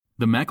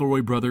The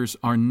McElroy brothers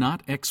are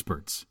not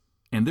experts,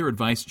 and their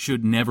advice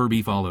should never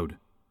be followed.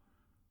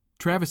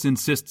 Travis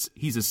insists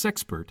he's a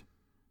sexpert,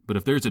 but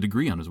if there's a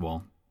degree on his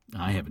wall,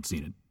 I haven't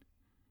seen it.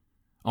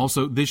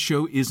 Also, this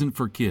show isn't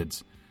for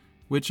kids,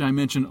 which I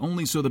mention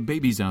only so the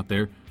babies out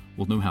there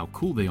will know how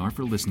cool they are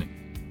for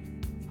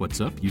listening. What's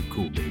up, you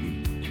cool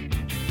baby?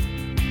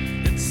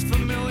 It's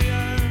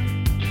familiar,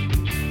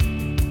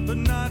 but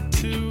not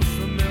too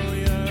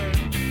familiar,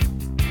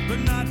 but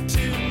not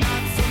too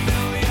not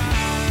familiar.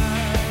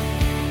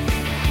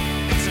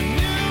 It's a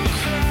new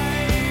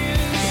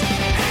craze.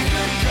 Hey,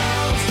 good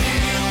girls, do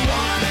you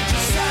wanna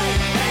just say,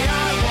 hey, I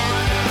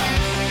wanna?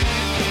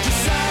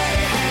 Just say,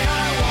 hey, I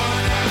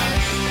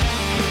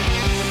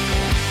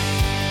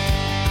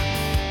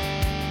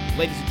wanna.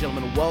 Ladies and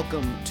gentlemen,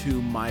 welcome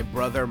to My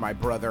Brother,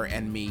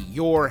 and Me,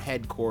 your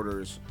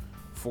headquarters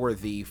for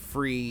the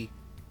free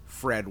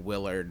Fred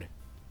Willard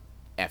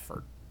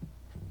effort.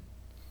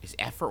 Is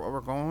effort what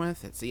we're going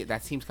with?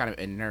 That seems kind of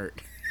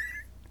inert.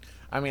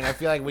 I mean, I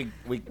feel like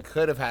we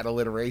could have had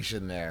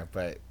alliteration there,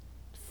 but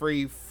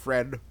Free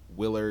Fred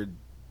Willard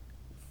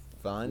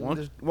fun.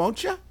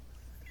 won't you?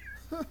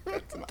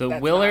 The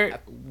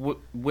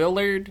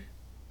Willard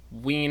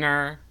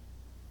Wiener.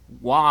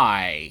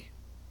 Why?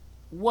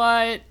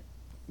 What?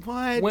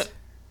 What?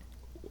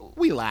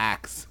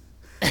 Relax.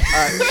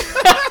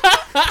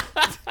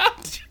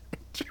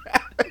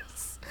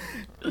 Travis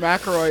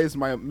McElroy is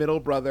my middle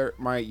brother.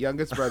 My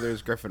youngest brother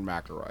is Griffin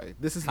McElroy.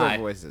 This is their Hi.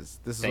 voices.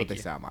 This is Thank what they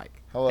you. sound like.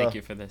 Hello. Thank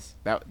you for this.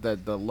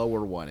 The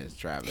lower one is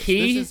Travis. A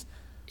few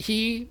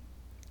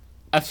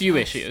Yes.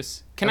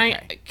 issues. Can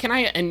Okay.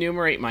 I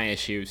enumerate my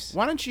issues?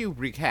 Why don't you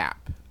recap?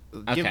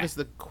 Give Okay. us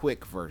the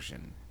quick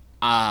version.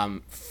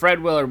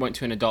 Fred Willard went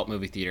to an adult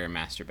movie theater and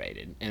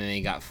masturbated, and then he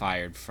got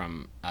fired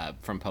from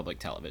public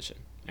television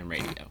and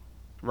radio.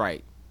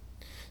 Right.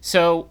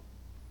 So,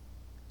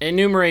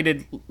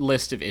 enumerated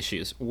list of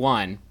issues.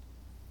 1,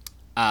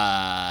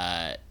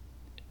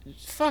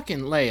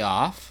 fucking lay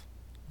off.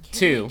 Can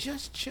 2, you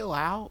just chill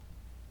out?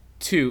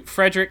 2,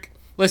 Frederick.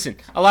 Listen,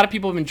 a lot of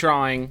people have been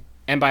drawing,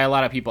 and by a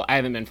lot of people, I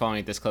haven't been following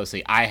it this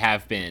closely. I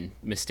have been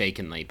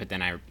mistakenly, but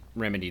then I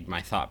remedied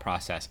my thought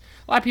process.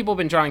 A lot of people have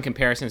been drawing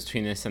comparisons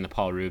between this and the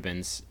Paul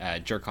Rubens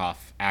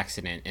jerk-off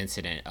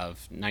incident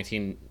of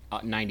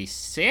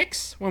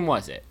 1996. When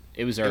was it?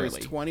 It was early. It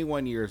was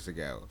 21 years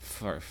ago.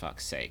 For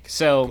fuck's sake.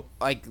 So,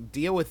 Like,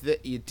 deal with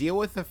it. You deal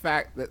with the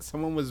fact that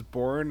someone was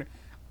born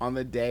on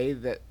the day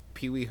that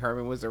Pee Wee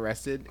Herman was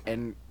arrested,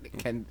 and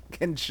can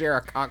share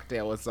a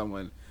cocktail with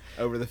someone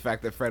over the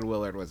fact that Fred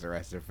Willard was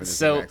arrested for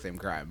this exact same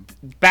crime.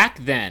 back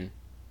then,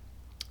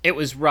 it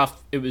was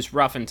rough. It was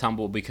rough and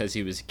tumble because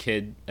he was a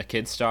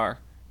kid star,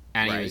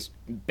 and Right. he was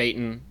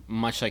baiting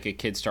much like a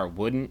kid star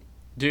wouldn't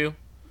do.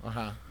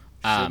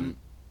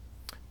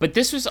 But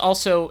this was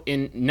also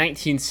in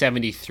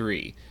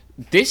 1973.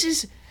 This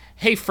is,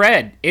 hey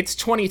Fred, it's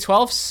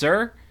 2012,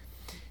 sir.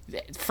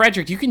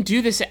 Frederick, you can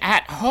do this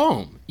at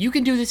home. You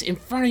can do this in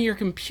front of your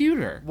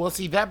computer. Well,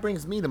 see, that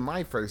brings me to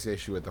my first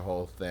issue with the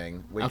whole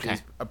thing, which Okay.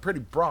 is a pretty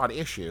broad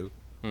issue.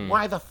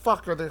 Why the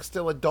fuck are there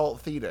still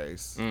adult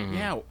theaters?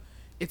 Yeah,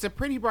 it's a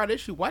pretty broad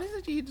issue. Why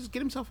doesn't he just get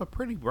himself a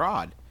pretty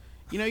broad?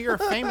 You know, you're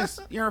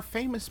a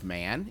famous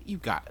man.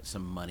 You've got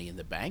some money in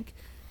the bank.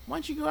 Why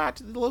don't you go out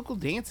to the local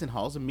dancing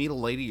halls and meet a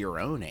lady your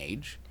own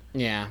age?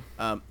 Yeah.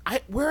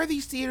 Where are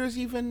these theaters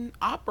even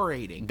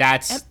operating?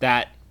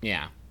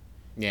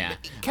 Yeah.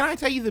 Can I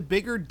tell you the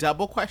bigger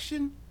double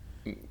question?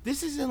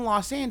 This is in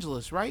Los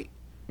Angeles, right?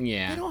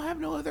 Yeah. They don't have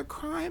no other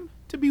crime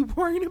to be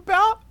worrying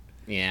about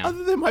Yeah.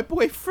 other than my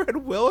boy Fred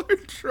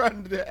Willard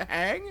trying to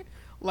hang.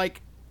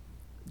 Like,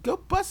 go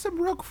bust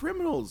some real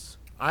criminals.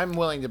 I'm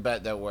willing to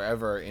bet that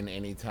wherever in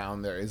any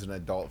town there is an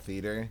adult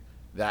theater,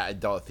 that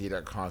adult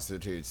theater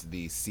constitutes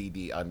the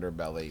seedy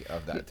underbelly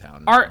of that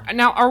town.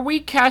 Are we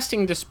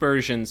casting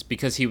dispersions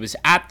because he was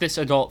at this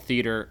adult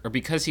theater or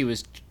because he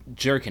was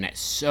jerking it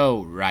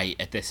so right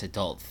at this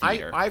adult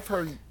theater? I've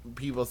heard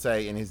people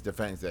say in his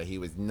defense that he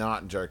was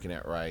not jerking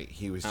it right.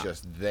 He was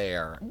just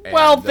there. And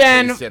Well, the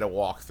then- police did a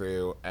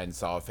walkthrough and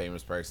saw a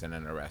famous person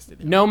and arrested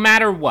him. No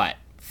matter what,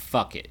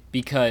 fuck it.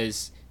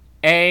 Because,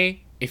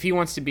 A, if he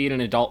wants to be at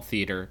an adult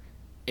theater,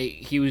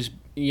 he was,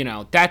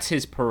 that's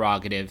his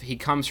prerogative. He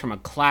comes from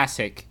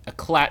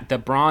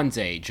the Bronze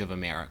Age of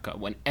America,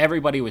 when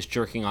everybody was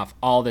jerking off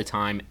all the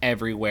time,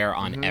 everywhere,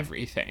 on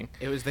everything.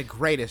 It was the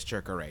greatest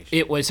jerkeration.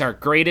 It was our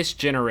greatest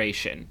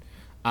generation.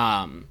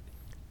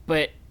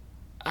 But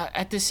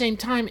at the same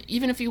time,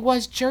 even if he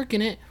was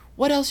jerking it,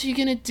 what else are you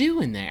gonna do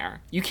in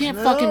there? You can't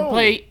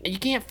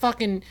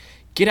fucking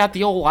get out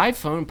the old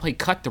iPhone and play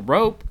cut the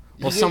rope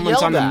while You get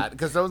someone's yelled on at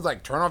because someone's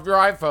like, turn off your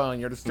iPhone.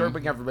 You're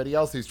disturbing everybody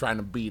else who's trying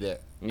to beat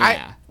it.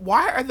 Yeah.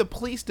 Why are the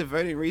police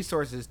devoting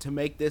resources to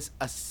make this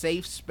a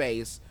safe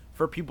space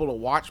for people to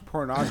watch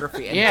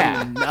pornography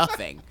and do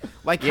nothing?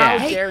 Like, Yeah.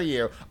 How dare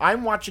you?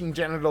 I'm watching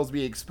genitals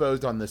be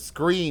exposed on the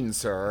screen,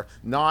 sir,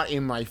 not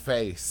in my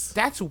face.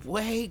 That's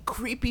way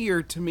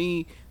creepier to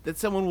me that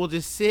someone will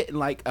just sit and,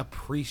 like,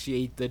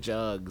 appreciate the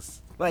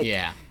jugs. Like,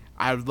 Yeah.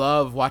 I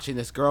love watching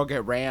this girl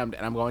get rammed,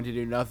 and I'm going to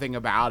do nothing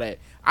about it.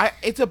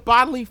 It's a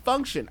bodily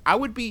function. It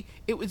would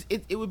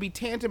be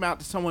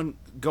tantamount to someone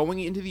going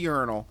into the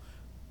urinal,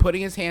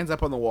 putting his hands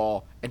up on the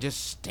wall, and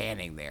just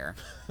standing there.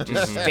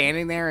 Just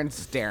standing there and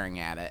staring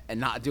at it and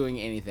not doing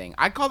anything.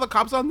 I'd call the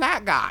cops on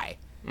that guy.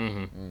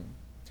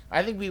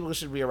 I think people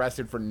should be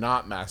arrested for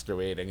not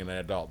masturbating in an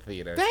adult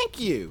theater. Thank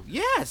you.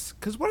 Yes,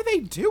 because what are they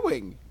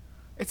doing?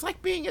 It's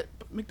like being at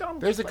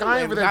McDonald's. There's a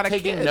guy over there without a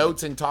taking kid.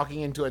 notes and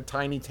talking into a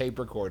tiny tape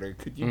recorder.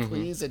 Could you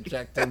please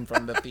eject him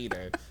from the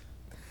theater?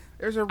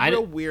 There's a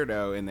real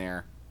weirdo in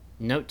there.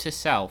 Note to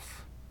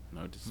self: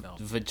 Note to self.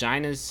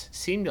 vaginas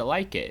seem to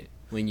like it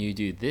when you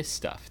do this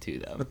stuff to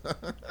them.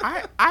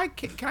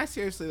 Can I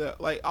seriously though?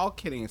 Like, all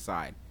kidding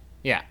aside,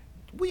 Yeah.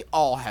 we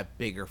all have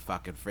bigger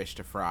fucking fish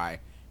to fry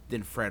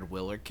than Fred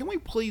Willard. Can we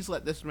please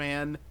let this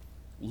man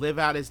live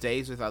out his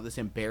days without this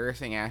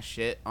embarrassing ass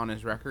shit on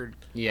his record?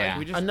 Yeah. Like,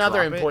 we just Another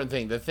drop it? important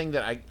thing, the thing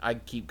that I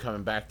keep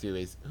coming back to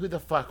is, who the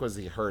fuck was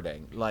he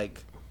hurting?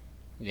 Like,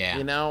 Yeah.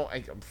 you know,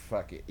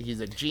 fuck it. He's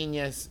a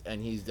genius,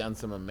 and he's done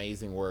some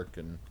amazing work,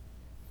 and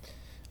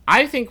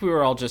I think we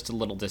were all just a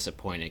little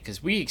disappointed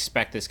because we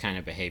expect this kind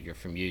of behavior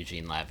from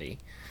Eugene Levy.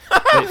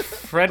 But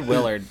Fred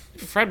Willard,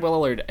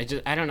 I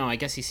don't know. I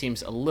guess he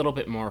seems a little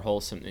bit more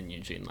wholesome than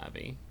Eugene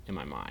Levy in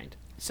my mind.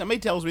 Somebody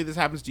tells me this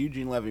happens to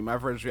Eugene Levy. My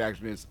first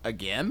reaction is,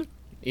 again?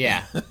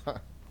 Yeah.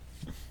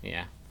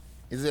 Yeah.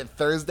 is it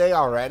Thursday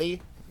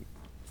already?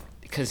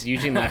 Because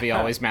Eugene Levy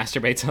always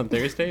masturbates on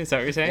Thursday. Is that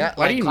what you're saying? Yeah,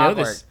 Why like do you clockwork.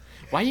 know this?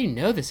 Why do you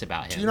know this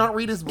about him? Do you not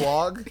read his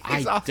blog?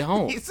 I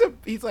don't.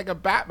 He's like a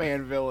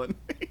Batman villain.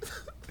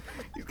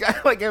 He's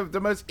got like the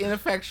most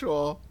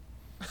ineffectual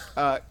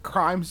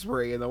crime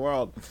spree in the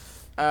world.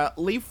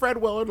 Leave Fred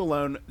Willard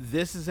alone.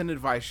 This is an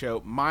advice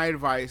show. My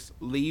advice: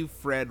 leave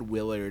Fred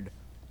Willard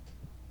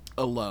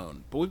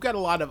alone. But we've got a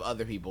lot of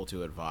other people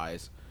to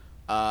advise.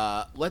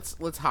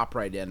 Let's hop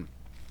right in.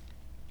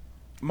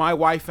 My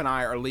wife and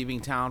I are leaving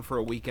town for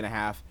a week and a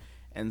half,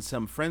 and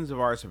some friends of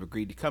ours have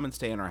agreed to come and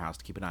stay in our house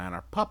to keep an eye on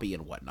our puppy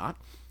and whatnot.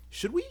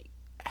 Should we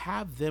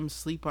have them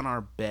sleep on our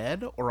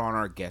bed or on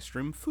our guest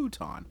room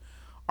futon?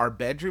 Our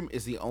bedroom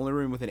is the only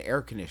room with an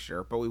air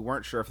conditioner, but we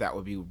weren't sure if that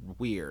would be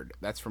weird.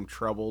 That's from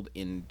Troubled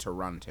in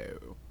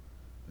Toronto.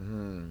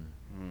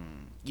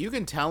 You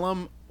can tell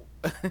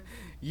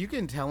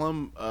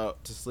them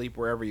to sleep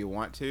wherever you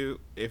want to.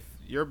 If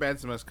your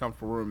bed's the most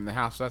comfortable room in the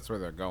house, that's where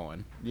they're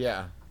going.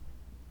 Yeah.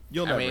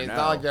 You'll I never mean, know. it's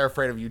not like they're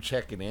afraid of you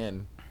checking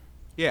in.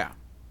 Yeah,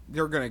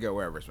 they're gonna go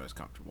wherever's most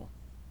comfortable.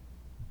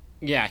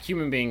 Yeah,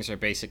 human beings are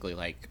basically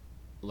like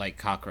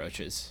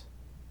cockroaches.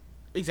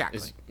 Exactly.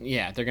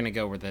 Yeah, they're gonna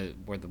go where the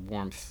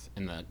warmth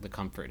and the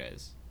comfort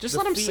is. Just The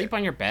let them fear- sleep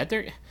on your bed.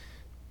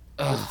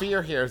 The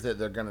fear here is that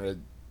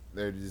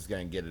they're just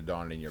gonna get it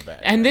on in your bed.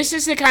 And this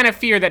is the kind of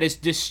fear that is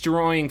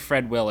destroying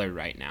Fred Willard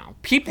right now.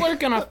 People are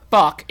gonna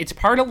fuck. It's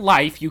part of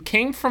life. You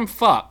came from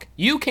fuck.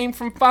 You came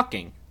from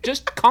fucking.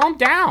 Just calm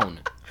down.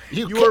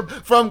 you were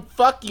from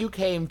fuck you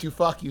came to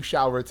fuck you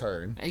shall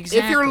return. Exactly.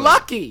 If you're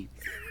lucky.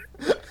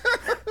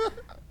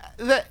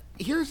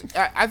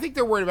 I think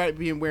they're worried about it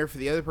being weird for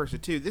the other person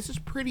too. This is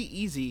pretty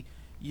easy.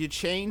 You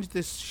change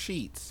the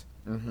sheets,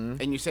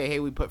 and you say, "Hey,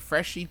 we put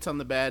fresh sheets on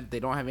the bed. They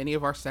don't have any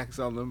of our sex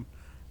on them."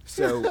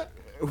 So,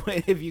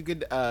 if you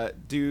could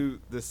do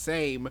the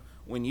same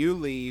when you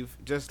leave,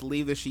 just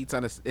leave the sheets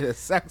on in a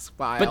sex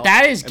file. But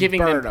that is and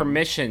giving them burn 'em.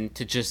 permission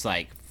to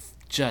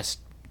just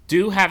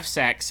do have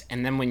sex,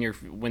 and then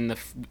when the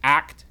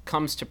act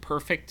comes to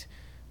perfect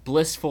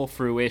blissful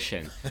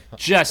fruition,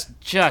 just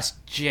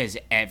jizz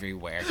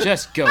everywhere.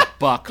 Just go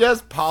buck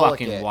Just pollock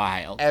fucking it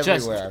wild.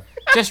 everywhere.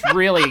 Just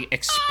really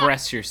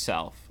express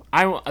yourself.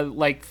 I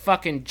like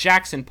fucking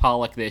Jackson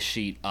Pollock this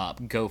sheet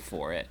up. Go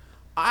for it.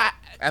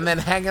 And then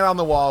hang it on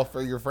the wall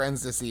for your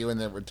friends to see you in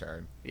their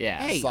return.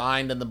 Yeah. Hey.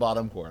 Signed in the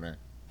bottom corner.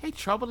 Hey,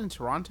 Troubled in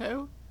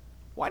Toronto?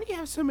 Why do you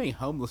have so many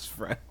homeless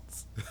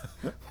friends?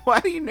 Why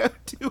do you know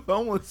 2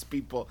 homeless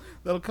people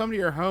that'll come to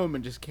your home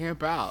and just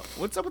camp out?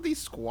 What's up with these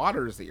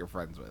squatters that you're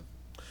friends with?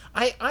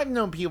 I've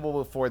known people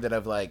before that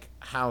have like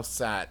house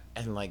sat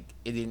and like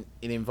it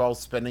involves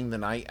spending the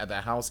night at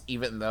the house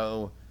even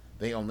though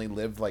they only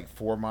lived like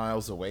 4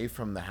 miles away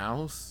from the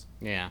house.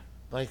 Yeah.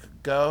 Like,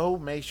 go,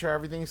 make sure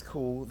everything's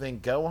cool, then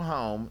go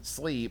home,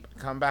 sleep,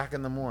 come back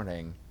in the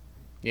morning.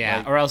 Yeah,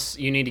 Like- or else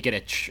you need to get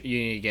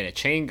a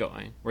chain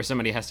going where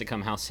somebody has to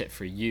come house sit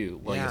for you.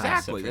 While Yeah. you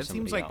house sit Exactly. for That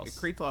seems somebody like else. it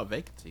creates a lot of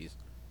vacancies.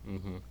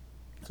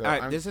 So All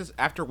right, I'm- this is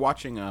after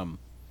watching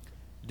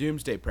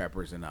Doomsday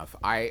Preppers enough.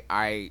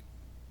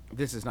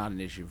 This is not an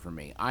issue for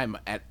me. I'm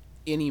at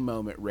any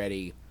moment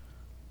ready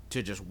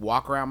to just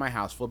walk around my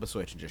house, flip a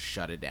switch, and just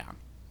shut it down.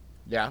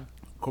 yeah.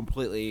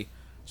 Completely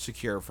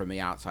secure from the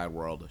outside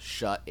world.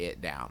 Shut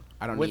it down.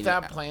 I don't With need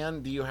that it.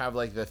 plan, do you have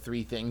like the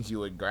 3 things you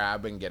would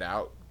grab and get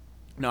out?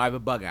 No, I have a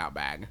bug out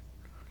bag.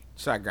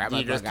 So I grab Do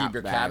my you just bug keep out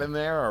your bag. cat in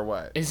there or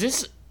what? Is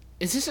this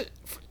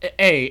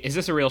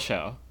a real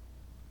show?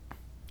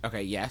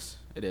 Okay, yes,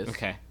 it is.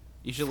 Okay.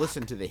 You should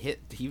listen to the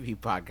hit TV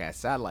podcast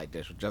Satellite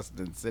Dish with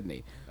Justin and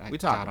Sydney. I We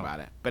talked got 'em. about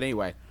it. But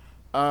anyway,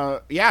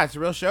 Yeah, it's a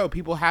real show.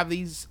 People have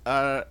these.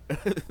 They're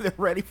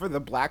ready for the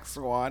Black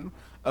Swan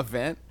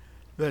event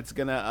that's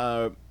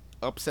gonna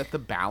upset the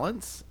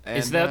balance. And,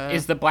 Is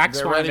the Black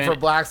They're Swan ready event, for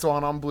Black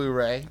Swan on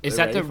Blu-ray. is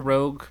they're that the ready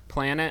Rogue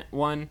Planet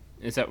one?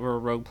 Is that where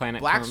Rogue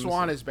Planet Black comes?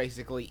 Swan is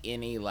basically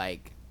any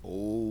like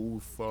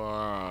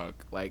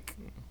like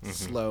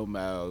slow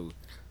mo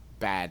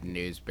bad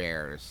news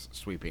bears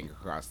sweeping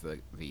across the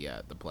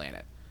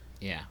planet.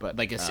 Yeah, but,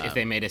 like if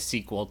they made a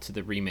sequel to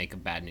the remake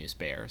of Bad News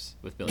Bears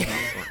with Billy Bob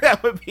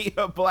That would be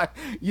a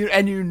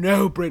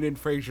Brendan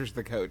Fraser's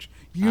the coach.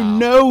 You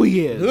know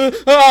he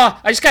is. I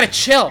just gotta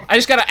chill. I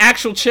just gotta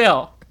actual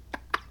chill.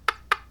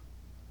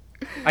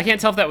 I can't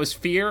tell if that was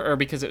fear or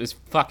because it was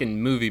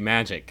fucking movie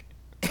magic.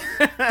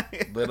 A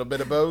little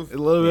bit of both. A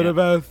little bit of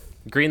both.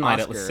 Green light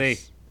it. Let's see.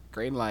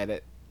 Green light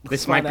it.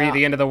 This might be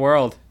the end of the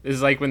world. This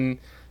is like when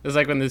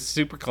the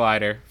Super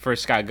Collider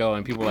first got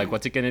going. People were like,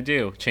 "What's it gonna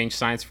do? Change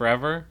science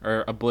forever,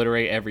 or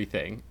obliterate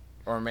everything?"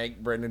 Or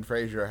make Brendan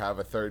Fraser have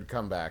a third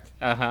comeback.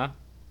 Uh huh.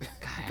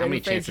 How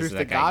many chances does the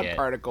that guy God get?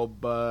 particle,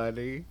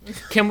 buddy.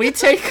 Can we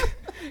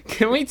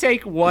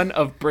take one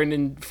of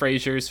Brendan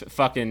Fraser's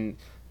fucking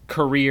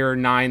career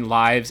 9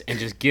 lives and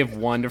just give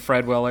one to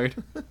Fred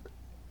Willard?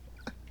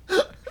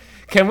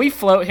 Can we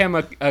float him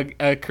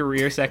a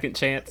career second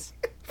chance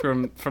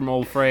from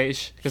old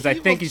Frasier? Because I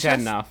think he's had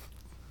enough.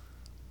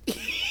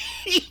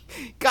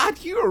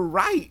 God, you are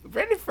right.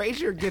 Brendan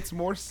Fraser gets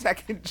more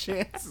second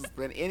chances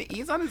than any.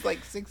 He's on his like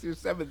 6th or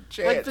 7th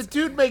chance. Like the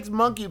dude makes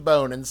Monkey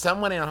Bone, and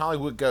someone in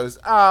Hollywood goes,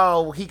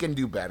 "Oh, he can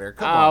do better."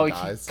 Come on,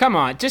 guys. Come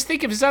on. Just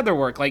think of his other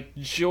work, like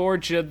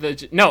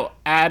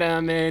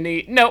Adam and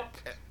Eve. Nope.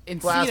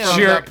 Blast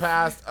Encino. from the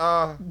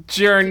past.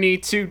 Journey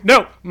to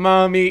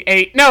Mummy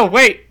 8. No,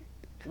 wait.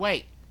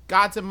 Wait,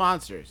 Gods and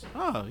Monsters.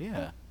 Oh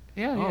yeah.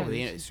 Yeah, Oh,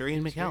 yeah. Sir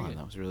Ian McKellen.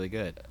 That was really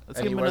good. Let's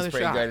And give he him was another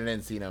pretty shot. good in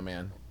Encino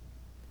Man.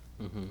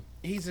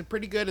 He's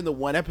pretty good in the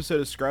one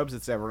episode of Scrubs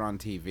that's ever on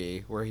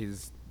TV, where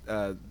he's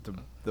the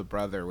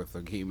brother with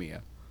leukemia.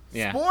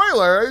 Yeah.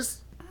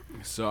 Spoilers.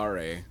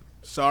 Sorry,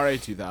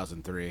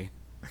 2003.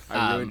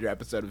 I ruined your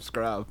episode of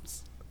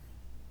Scrubs.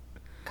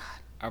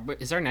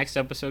 Is our next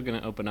episode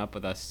going to open up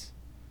with us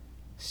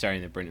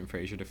starting the Brendan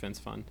Fraser Defense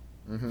Fund?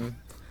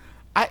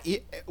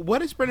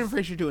 What is Brendan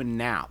Fraser doing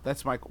now?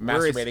 That's my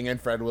where is- Masturbating in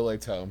Fred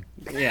Willard's home.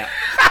 Yeah.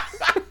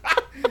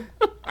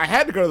 I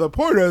had to go to the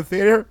porno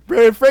theater.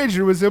 Brendan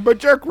Fraser was in my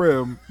jerk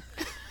room.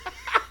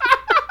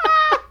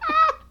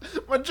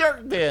 My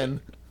jerk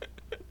bin.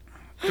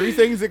 3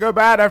 things that go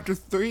bad after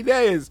 3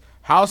 days: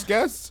 house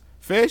guests,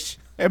 fish,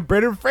 and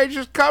Brendan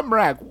Fraser's cum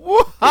rack.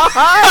 What?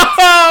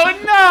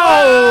 Oh,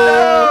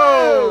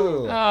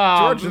 no! Oh, Oh,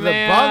 George of the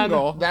man.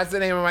 Bungle. that's the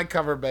name of my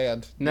cover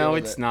band. No, Deal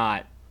with it's it.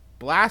 not.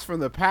 Blast from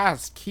the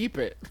past. Keep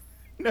it.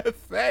 No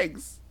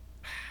thanks.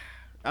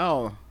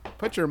 Oh,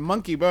 put your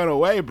monkey bone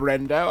away,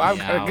 Brendo. I'm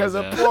gonna go to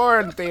the Yowza.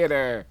 porn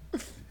theater.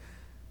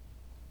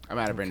 I'm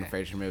out of Brendan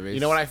Fraser movies. You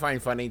know what I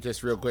find funny?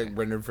 Just real quick,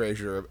 Brendan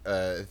Fraser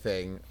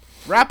thing.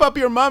 Wrap up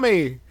your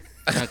mummy.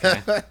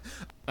 Okay.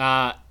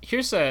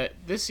 Here's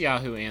this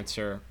Yahoo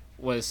answer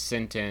was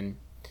sent in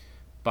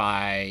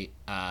by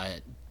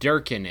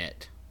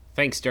Dirkinit.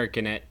 Thanks,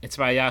 Dirkinit. It's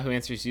by Yahoo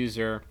Answers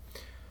user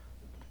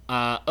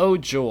Oh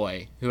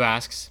Joy, who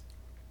asks,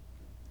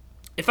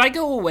 if I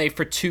go away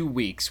for 2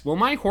 weeks, will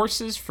my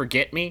horses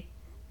forget me?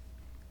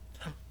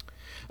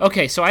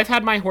 Okay, so I've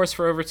had my horse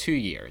for over 2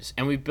 years,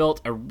 and we've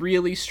built a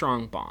really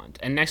strong bond.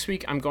 And next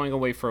week, I'm going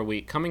away for a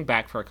week, coming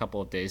back for a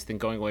couple of days, then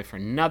going away for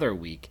another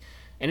week.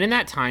 And in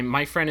that time,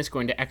 my friend is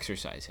going to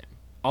exercise him.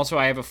 Also,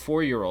 I have a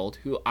 4-year-old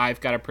who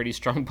I've got a pretty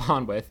strong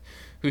bond with,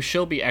 who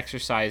she'll be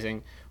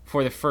exercising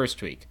for the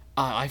first week.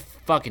 I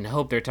fucking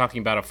hope they're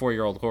talking about a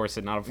 4-year-old horse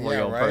and not a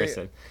 4-year-old Yeah, right?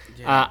 person.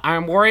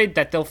 I'm worried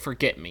that they'll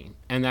forget me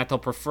and that they'll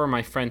prefer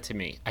my friend to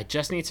me. I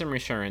just need some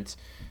reassurance,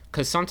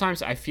 because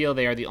sometimes I feel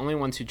they are the only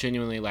ones who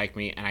genuinely like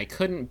me, and I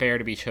couldn't bear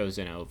to be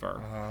chosen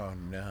over. Oh,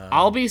 no.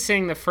 I'll be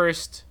seeing the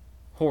first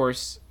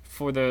horse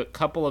for the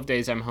couple of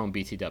days I'm home,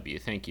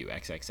 BTW. Thank you,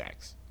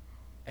 XXX.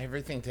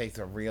 Everything takes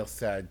a real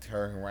sad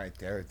turn right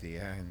there at the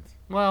end.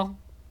 Well,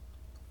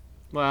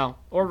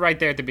 or right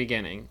there at the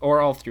beginning, or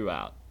all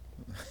throughout.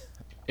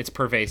 It's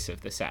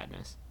pervasive, the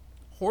sadness.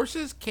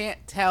 Horses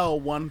can't tell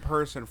one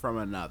person from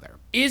another.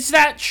 Is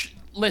that...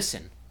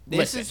 Listen.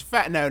 This is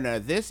fact. No.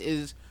 This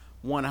is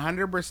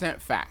 100%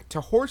 fact.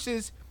 To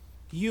horses,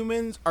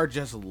 humans are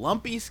just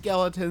lumpy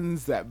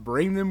skeletons that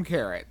bring them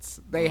carrots.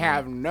 They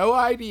have no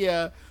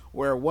idea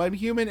where one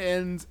human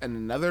ends and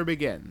another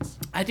begins.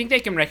 I think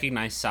they can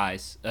recognize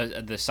size,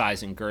 the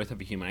size and girth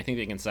of a human. I think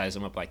they can size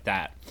them up like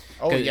that.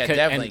 Oh, yeah, 'Cause-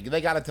 definitely. and-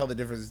 They got to tell the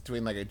difference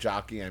between, like, a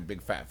jockey and a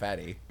big fat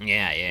fatty.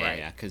 Yeah,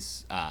 Right.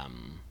 because,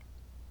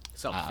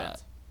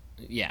 Self-defense.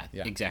 yeah,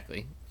 Yeah.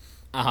 exactly.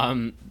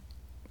 And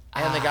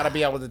they got to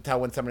be able to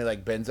tell when somebody,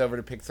 like, bends over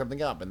to pick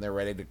something up and they're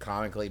ready to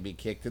comically be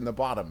kicked in the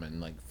bottom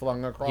and, like,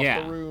 flung across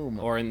Yeah, the room.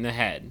 or in the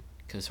head,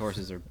 because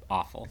horses are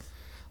awful.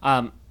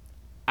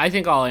 I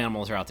think all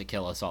animals are out to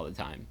kill us all the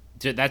time.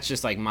 That's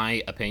just, like,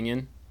 my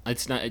opinion.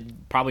 It's not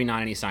probably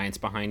not any science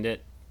behind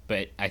it,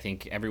 but I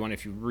think everyone,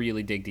 if you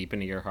really dig deep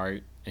into your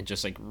heart and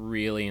just like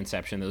really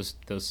inception those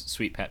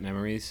sweet pet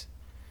memories,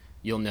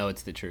 you'll know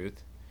it's the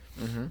truth.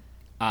 The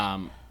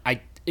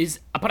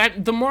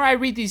more I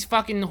read these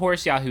fucking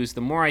horse yahoos,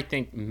 the more I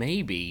think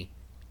maybe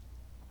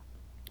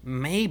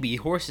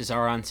horses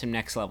are on some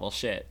next level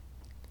shit.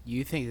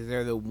 You think that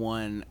they're the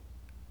one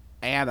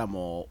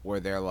animal where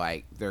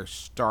they're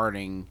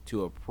starting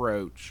to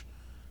approach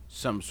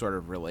some sort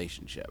of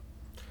relationship?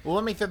 Well,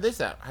 let me throw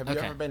this out. Have you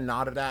Okay. ever been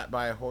nodded at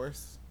by a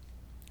horse?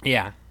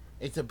 Yeah.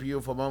 It's a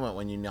beautiful moment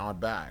when you nod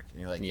back. And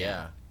you're like, Yeah.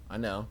 yeah, I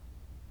know.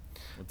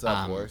 What's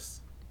up,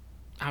 horse?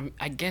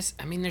 I guess,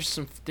 I mean,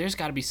 there's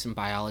got to be some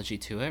biology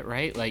to it,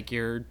 right? Like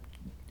the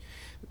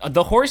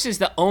horse is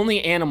the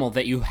only animal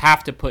that you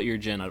have to put your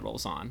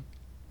genitals on.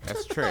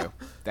 That's true.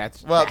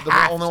 That's Well, you the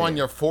have only to. one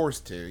you're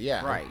forced to,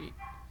 yeah. Right.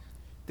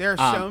 There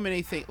are so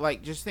many things.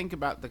 Like, just think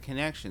about the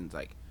connections.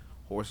 Like,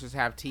 horses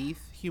have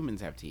teeth.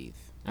 Humans have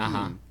teeth.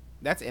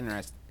 That's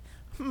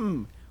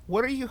interesting.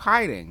 What are you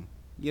hiding?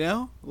 You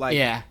know? Like,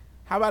 Yeah.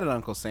 how about it,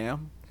 Uncle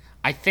Sam?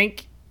 I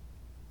think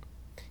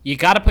you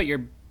got to put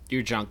your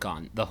junk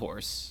on the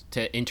horse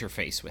to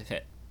interface with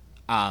it.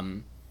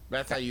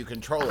 That's how you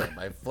control it,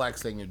 by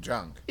flexing your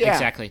junk. Yeah.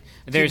 Exactly.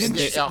 A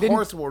didn't-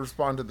 horse will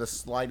respond to the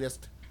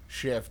slightest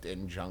shift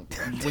in junk.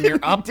 When you're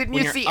up, Didn't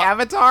when you you're see up,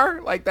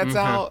 Avatar? Like, that's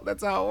how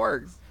it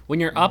works. when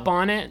you're up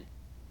on it,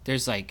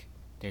 there's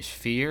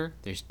fear,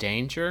 there's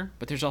danger,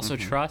 but there's also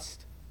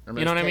trust. And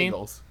You know what I there's mean?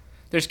 kegels.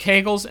 There's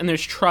kegels and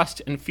there's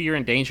trust and fear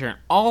and danger, and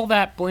all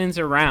that blends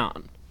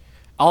around.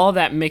 All of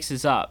that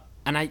mixes up,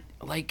 and I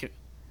like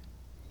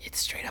it's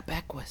straight up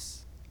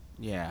Equus.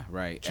 Yeah,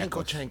 right.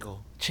 Chankle, chankle.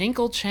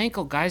 Chinkle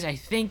chankle, guys. I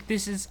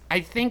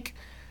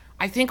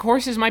think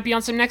horses might be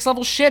on some next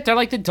level shit. They're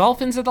like the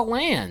dolphins of the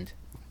land.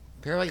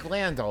 They're like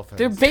land dolphins.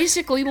 They're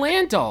basically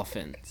land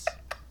dolphins.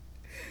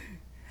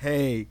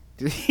 Hey,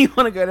 do you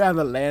want to go down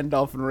the land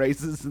dolphin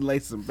races and lay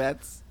some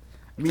bets?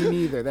 Me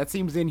neither. That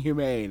seems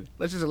inhumane.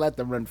 Let's just let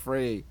them run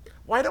free.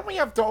 Why don't we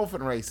have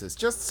dolphin races?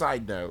 Just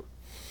side note.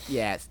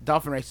 Yes,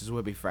 dolphin races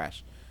would be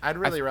fresh. I'd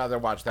really rather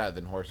watch that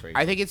than horse races.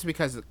 I think it's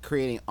because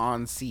creating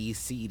on-sea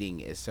seating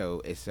is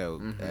so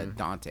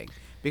daunting.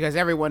 Because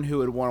everyone who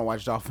would want to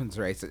watch dolphins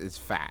race is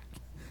fat.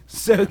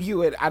 So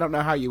I don't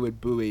know how you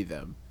would buoy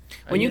them.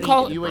 When you would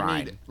call need, you would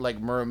Brine. need like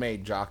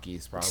mermaid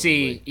jockeys, probably.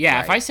 See,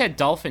 yeah, if Right. I said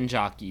dolphin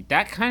jockey,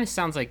 that kind of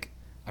sounds like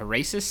a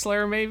racist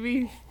slur,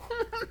 maybe.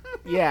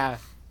 Yeah.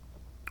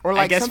 Or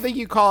like guess- something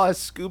you call a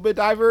scuba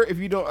diver if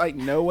you don't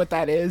know what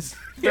that is.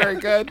 Very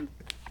good.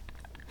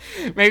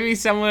 Maybe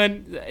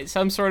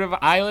some sort of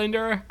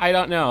islander. I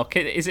don't know.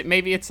 Is it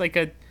maybe it's like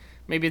a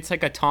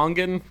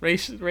Tongan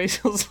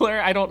racial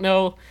slur? I don't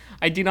know.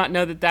 I do not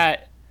know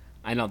that.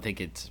 I don't think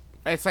it's.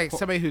 It's like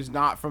somebody who's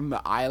not from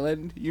the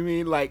island. You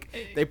mean like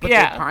they put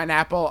Yeah. their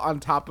pineapple on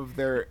top of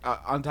their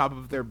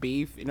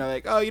beef? You know,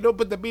 like, oh, you don't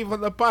put the beef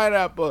on the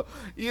pineapple.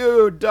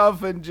 You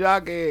dolphin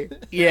jockey,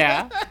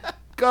 Yeah.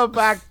 go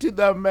back to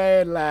the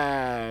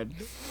mainland.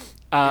 Is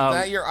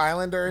that your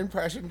Islander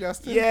impression,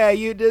 Justin? Yeah,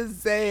 you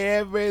just say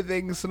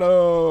everything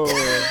slow.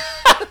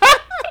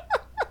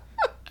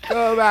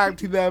 Go back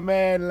to the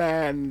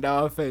mainland,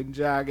 dolphin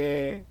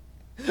jockey.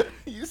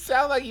 You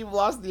sound like you've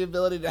lost the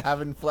ability to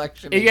have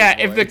inflection. in Yeah,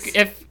 your voice.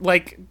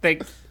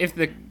 if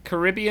the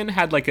Caribbean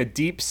had like a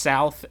deep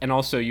south and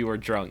also you were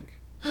drunk.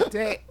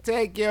 Take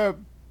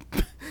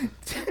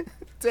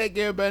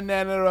your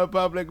Banana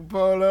Republic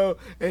polo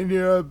and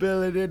your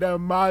ability to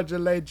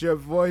modulate your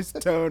voice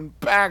tone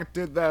back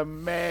to the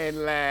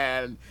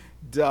mainland,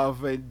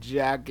 dolphin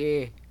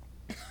jockey.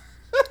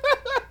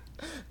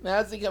 Now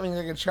it's becoming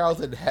like a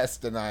Charlton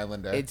Heston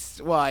Islander.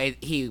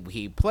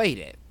 He played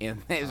it,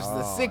 and it was Oh,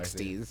 the I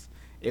see. '60s.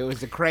 It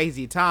was a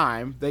crazy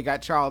time. They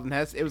got Charlton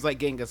Heston. It was like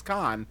Genghis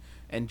Khan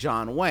and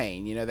John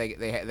Wayne. You know,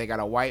 they got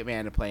a white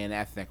man to play an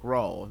ethnic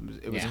role.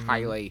 It was Yeah.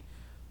 highly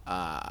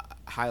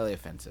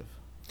offensive.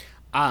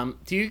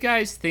 Do you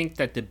guys think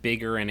that the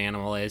bigger an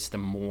animal is, the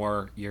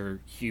more your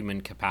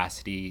human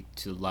capacity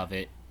to love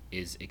it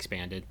is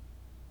expanded?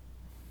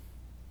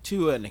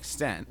 To an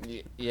extent.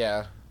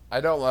 Yeah. I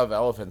don't love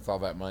elephants all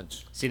that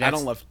much. See, I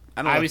don't love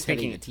was petting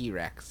thinking a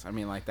T-Rex. I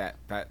mean, like that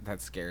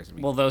scares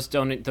me. Well, those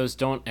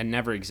don't and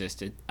never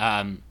existed.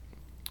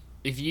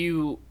 If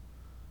you,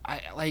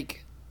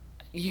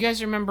 you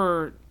guys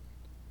remember?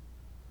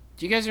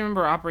 Do you guys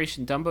remember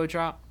Operation Dumbo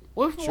Drop?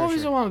 What was Sure.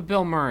 the one with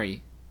Bill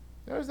Murray?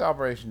 There was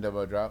Operation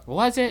Dumbo Drop.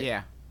 Was it?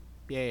 yeah.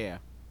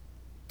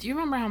 Do you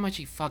remember how much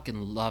he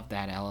fucking loved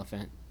that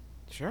elephant?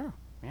 Sure.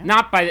 Yeah.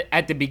 Not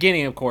at the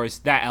beginning, of course.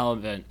 That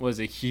elephant was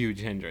a huge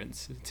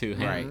hindrance to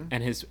him Right.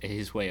 and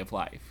his way of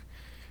life.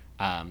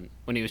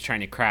 When he was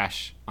trying to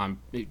crash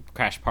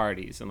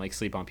parties and like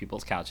sleep on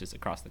people's couches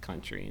across the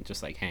country and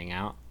just like hang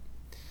out.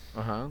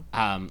 Uh-huh.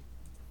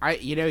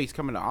 He's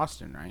coming to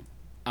Austin, right?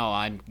 Oh,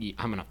 I'm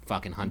gonna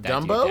fucking hunt that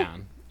Dumbo? dude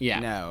down. Yeah.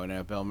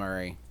 No, Bill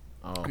Murray.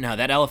 Oh. No,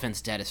 that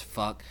elephant's dead as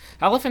fuck.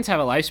 Elephants have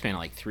a lifespan of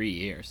like 3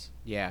 years.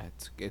 Yeah,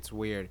 it's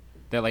weird.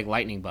 They're like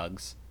lightning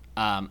bugs.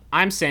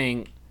 I'm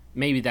saying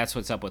maybe that's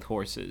what's up with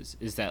horses,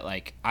 is that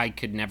like I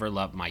could never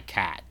love my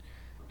cat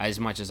as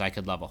much as I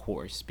could love a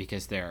horse,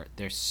 because they're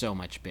so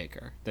much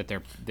bigger that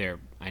they're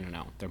I don't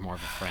know, they're more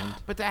of a friend.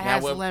 But that Now,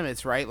 has what-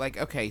 limits, right? Like,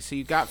 okay, so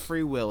you got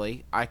Free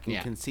Willy. I can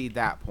Yeah. concede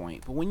that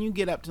point. But when you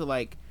get up to,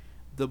 like,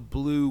 the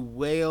blue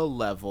whale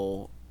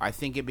level, I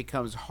think it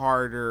becomes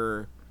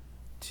harder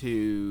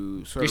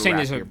to sort You're of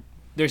saying wrap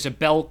there's a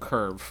bell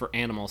curve for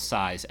animal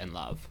size and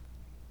love.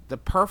 the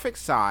perfect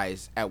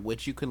size at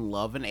which you can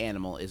love an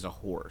animal is a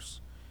horse.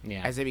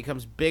 Yeah. As it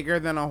becomes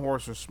bigger than a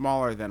horse or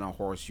smaller than a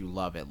horse, you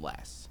love it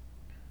less.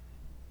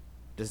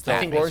 Does I that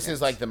think make horse sense?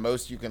 is like the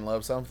most you can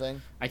love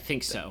something. I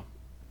think so.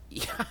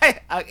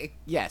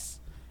 Yes,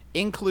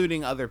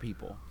 including other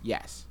people.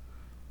 Yes.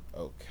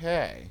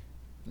 Okay.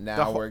 The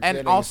Now ho- we're and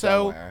getting also,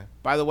 somewhere.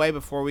 by the way,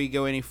 before we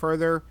go any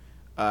further,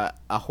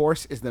 a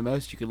horse is the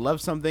most you can love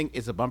something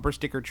is a bumper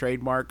sticker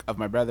trademark of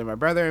my brother,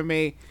 and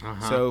me.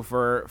 Uh-huh. So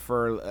for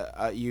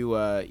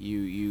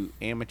you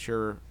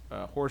amateur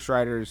horse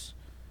riders,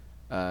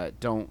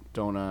 don't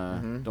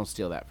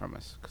steal that from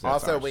us. 'Cause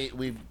that's Also, ours.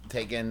 we've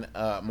taken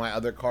my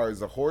other car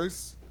is a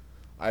horse.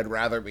 I'd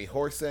rather be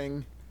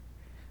horsing,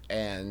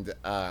 and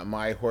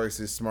my horse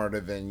is smarter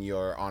than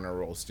your honor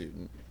roll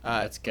student.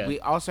 That's good.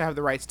 We also have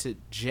the rights to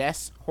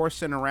Jess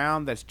horsing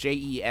around. That's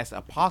JES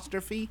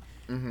apostrophe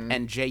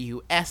and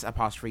JUS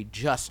apostrophe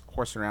just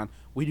horsing around.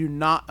 We do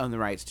not own the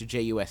rights to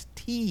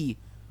JUST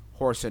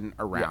horsing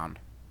around.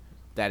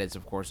 That is,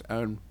 of course,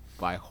 owned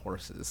by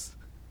horses.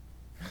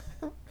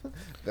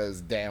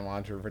 Those damn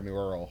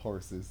entrepreneurial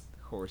horses.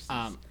 Horses.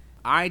 Um,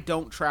 I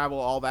don't travel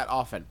all that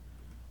often,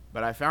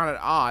 but I found it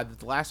odd that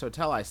the last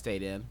hotel I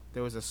stayed in,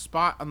 there was a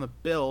spot on the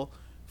bill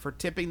for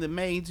tipping the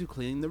maids who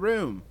cleaning the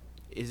room.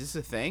 Is this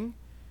a thing?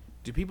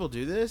 Do people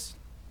do this?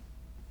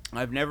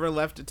 I've never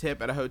left a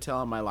tip at a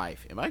hotel in my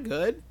life. Am I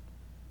good?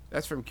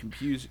 That's from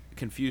Confused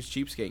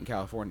Cheapskate in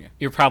California.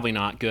 You're probably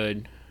not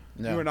good.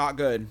 No, You are not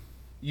good.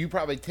 you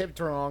probably tipped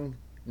wrong.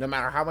 No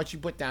matter how much you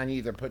put down, you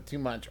either put too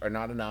much or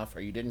not enough,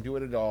 or you didn't do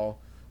it at all,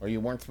 or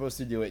you weren't supposed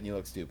to do it and you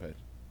look stupid.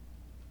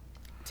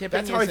 Tipping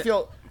That's how I is-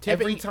 feel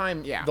tipping- every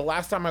time. Yeah. The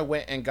last time I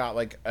went and got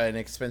like an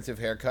expensive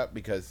haircut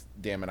because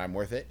damn it, I'm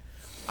worth it.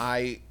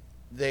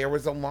 There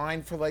was a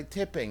line for like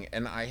tipping,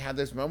 and I had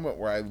this moment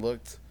where I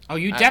looked. Oh,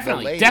 you at the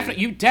definitely lady.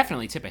 you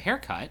definitely tip a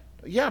haircut.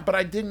 Yeah, but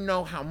I didn't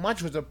know how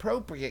much was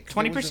appropriate.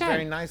 'Cause it was a 20%.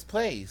 very nice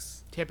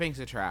place. Tipping's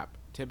a trap.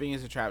 Tipping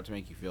is a trap to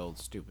make you feel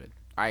stupid.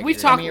 I We've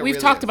agree. talked it we've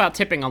really talked is. about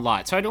tipping a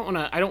lot, so I don't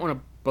want to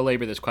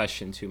belabor this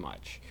question too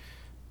much.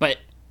 But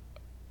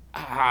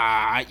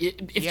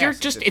if Yes,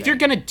 it's a if you're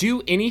thing. gonna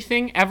do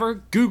anything ever,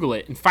 Google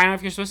it and find out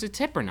if you're supposed to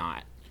tip or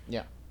not.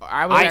 Yeah.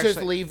 I would I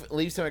actually, just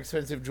leave some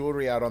expensive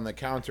jewelry out on the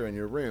counter in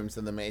your room, so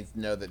the maids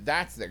know that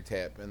that's their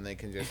tip, and they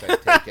can just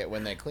like take it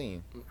when they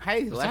clean.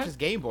 Hey, he left that- his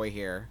Game Boy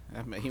here.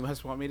 He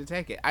must want me to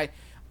take it. I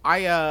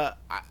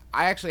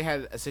actually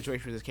had a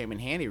situation where this came in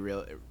handy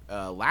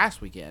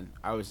last weekend.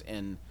 I was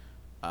in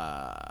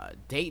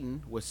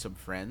Dayton with some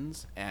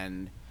friends,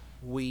 and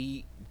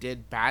we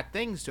did bad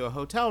things to a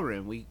hotel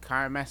room. We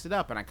kind of messed it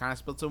up, and I kind of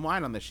spilled some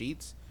wine on the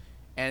sheets,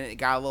 and it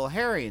got a little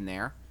hairy in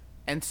there.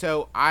 And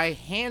so I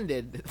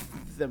handed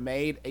the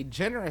maid a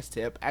generous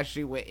tip as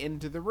she went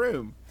into the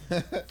room.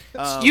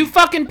 You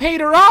fucking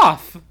paid her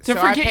off to So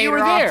I forget paid you were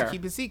her off there. to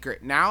keep a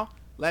secret. Now,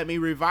 let me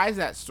revise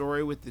that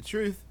story with the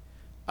truth.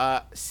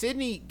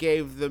 Sydney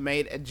gave the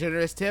maid a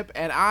generous tip,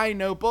 and I,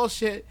 no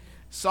bullshit,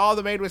 saw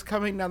the maid was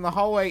coming down the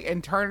hallway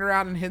and turned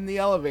around and hid in the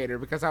elevator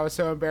because I was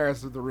so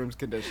embarrassed with the room's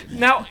condition.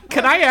 Now,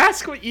 can I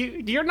ask what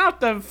you're not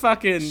the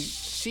fucking...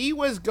 She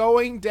was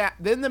going down.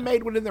 Then the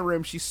maid went in the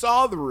room. She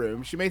saw the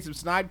room. She made some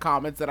snide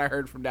comments that I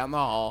heard from down the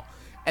hall.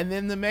 And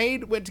then the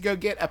maid went to go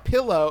get a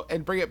pillow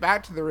and bring it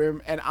back to the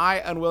room. And I,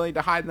 unwilling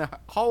to hide in the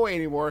hallway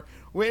anymore,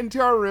 went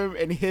into our room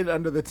and hid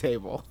under the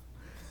table,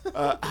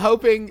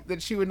 hoping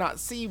that she would not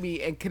see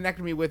me and connect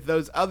me with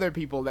those other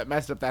people that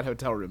messed up that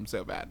hotel room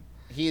so bad.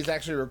 He is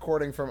actually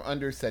recording from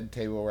under said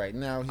table right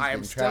now. He's I am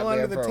been still trapped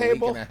under there the for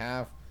table. a week and a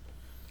half.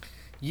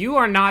 You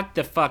are not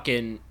the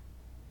fucking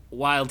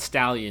wild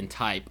stallion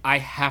type. I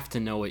have to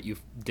know what you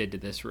did to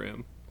this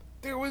room.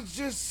 There was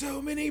just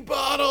so many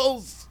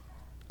bottles.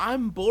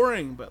 I'm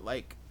boring, but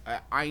like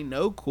I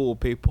know cool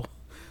people.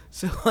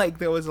 So like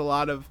there was a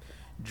lot of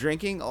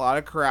drinking, a lot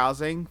of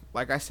carousing.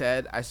 Like I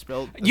said, I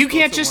spilled. You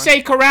can't just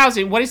say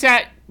carousing. What is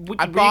that? Were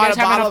I you bought guys a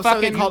having bottle of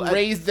something fucking... called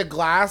Raised the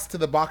glass to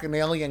the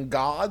Bacchanalian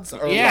gods?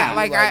 Or Yeah,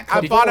 were you, like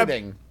I bought a.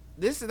 cavorting?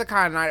 This is the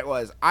kind of night it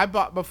was. I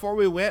bought before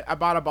we went. I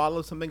bought a bottle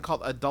of something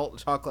called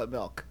adult chocolate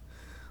milk.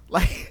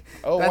 Like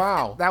Oh,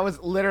 wow. that was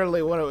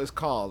literally what it was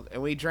called,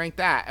 and we drank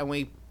that, and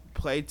we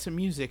played some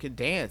music and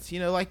danced. You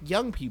know, like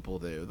young people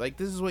do. Like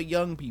this is what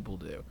young people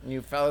do.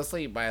 You fell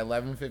asleep by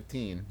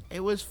 11:15.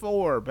 It was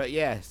 4, but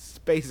yes,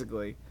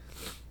 basically.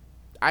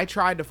 I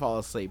tried to fall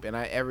asleep, and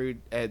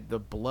the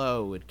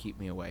blow would keep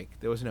me awake.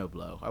 There was no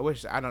blow.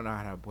 I don't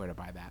know where to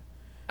buy that.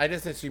 I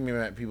just assumed you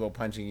meant people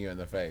punching you in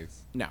the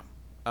face. No.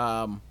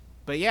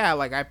 But yeah,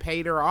 like I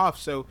paid her off.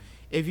 So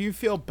if you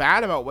feel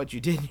bad about what you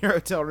did in your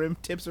hotel room,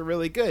 tips are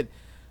really good.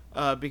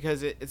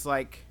 Because it's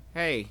like,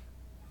 hey,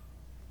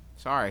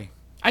 sorry.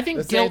 I think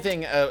The same guilt.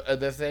 thing.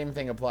 The same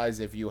thing applies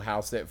if you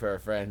house sit for a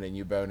friend and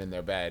you bone in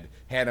their bed.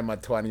 Hand them a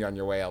 20 on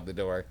your way out the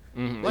door.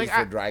 Mm-hmm. Like, Like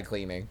for dry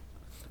cleaning.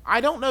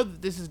 I don't know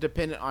that this is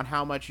dependent on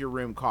how much your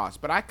room costs,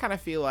 but I kind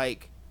of feel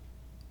like,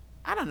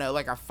 I don't know,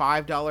 like a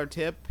 $5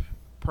 tip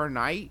per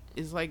night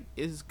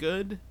is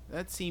good.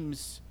 That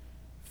seems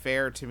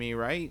fair to me,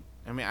 right?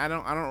 I mean, I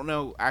don't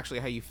know actually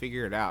how you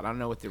figure it out. I don't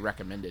know what the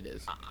recommended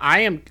is. I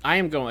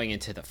am going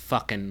into the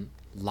fucking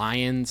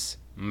lion's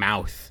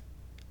mouth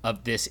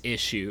of this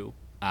issue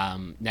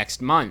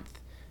next month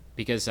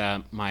because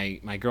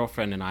my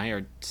girlfriend and I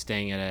are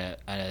staying at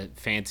a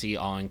fancy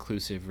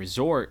all-inclusive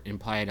resort in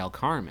Playa del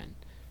Carmen.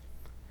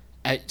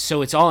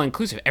 So it's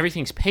all-inclusive.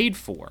 Everything's paid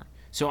for.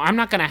 So I'm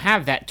not going to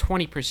have that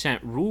 20%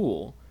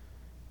 rule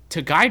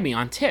to guide me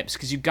on tips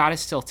because you got to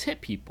still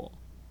tip people.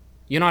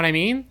 You know what I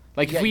mean?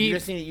 Like Yeah, if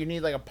we you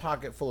need like a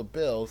pocket full of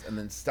bills and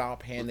then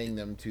stop handing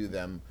them to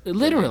them. when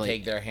Literally. they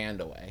take their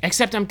hand away.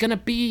 Except I'm gonna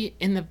be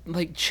in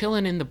the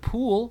chilling in the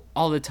pool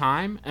all the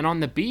time and on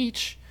the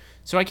beach,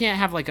 so I can't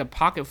have like a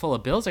pocket full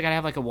of bills. I gotta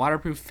have like a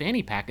waterproof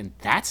fanny pack, and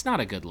that's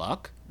not a good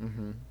look.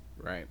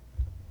 Right.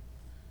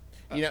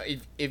 You know,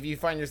 if you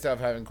find yourself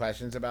having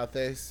questions about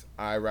this,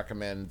 I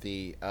recommend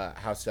the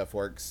How Stuff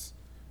Works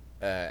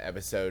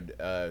episode.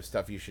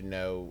 Stuff you should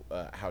know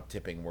how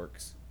tipping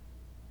works.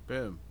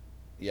 Boom.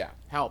 Yeah.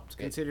 Helped.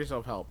 Consider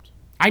yourself helped.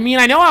 I mean,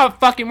 I know how it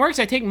fucking works.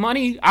 I take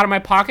money out of my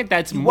pocket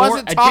that's more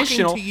Wasn't talking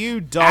additional. to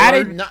you,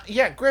 added-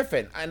 dog.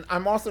 Griffin. And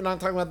I'm also not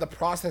talking about the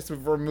process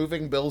of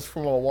removing bills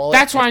from a wallet.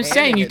 That's what I'm and saying.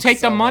 handing You it to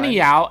take the money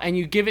someone. out and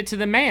you give it to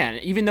the man,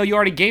 even though you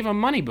already gave him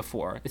money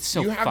before. It's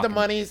so You have the fucking-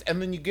 monies,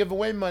 and then you give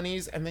away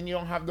monies, and then you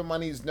don't have the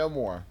monies no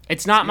more.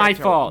 It's not my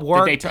fault that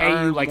Work they to pay you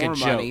earn like a more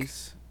joke.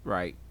 monies.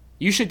 Right.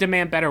 You should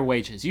demand better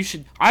wages.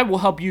 I will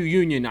help you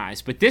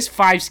unionize, but this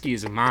 5-ski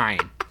is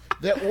mine.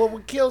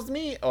 What kills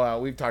me,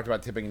 we've talked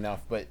about tipping enough,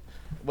 but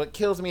what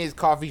kills me is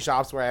coffee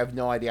shops where I have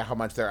no idea how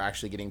much they're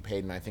actually getting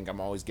paid, and I think I'm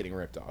always getting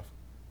ripped off.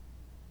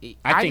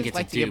 I think just it's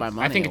like a to give dupe. my I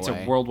money think it's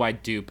away. a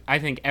worldwide dupe. I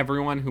think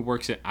everyone who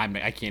works at I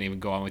can't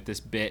even go on with this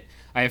bit.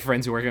 I have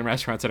friends who work in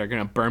restaurants that are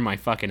gonna burn my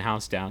fucking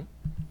house down.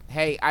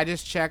 Hey, I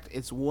just checked.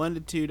 It's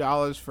 $1 to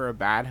 $2 for a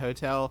bad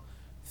hotel,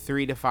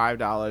 $3 to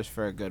 $5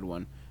 for a good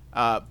one.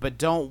 But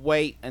don't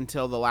wait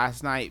until the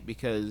last night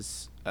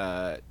because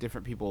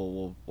different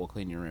people will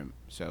clean your room.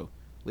 So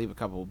leave a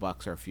couple of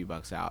bucks or a few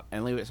bucks out,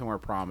 and leave it somewhere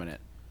prominent,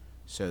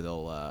 so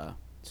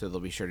they'll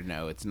be sure to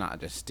know it's not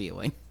just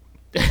stealing.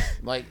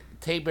 Like,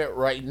 tape it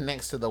right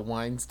next to the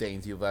wine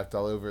stains you've left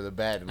all over the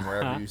bed and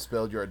wherever you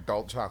spilled your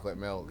adult chocolate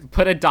milk.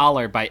 Put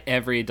 $1 by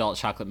every adult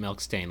chocolate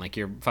milk stain, like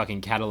you're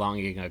fucking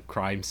cataloging a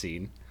crime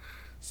scene.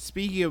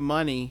 Speaking of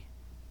money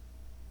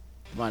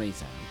time.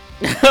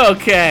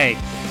 Okay.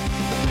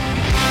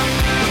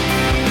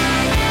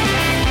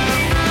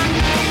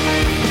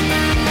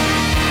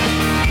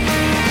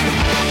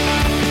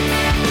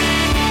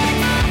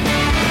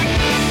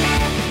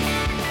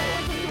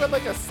 It was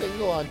like a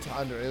single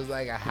entendre. It was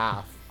like a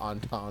half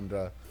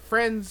entendre.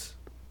 Friends,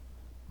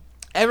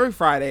 every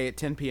Friday at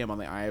 10 p.m. on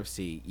the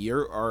IFC,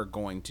 you are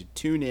going to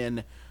tune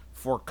in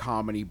for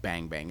Comedy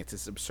Bang Bang. It's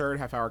this absurd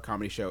half-hour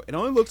comedy show. It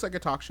only looks like a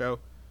talk show.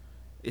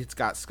 It's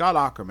got Scott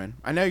Aukerman.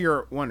 I know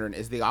you're wondering,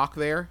 is the Ock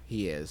there?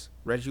 He is.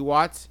 Reggie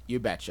Watts? You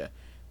betcha.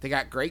 They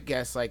got great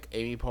guests like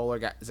Amy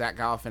Poehler, Zach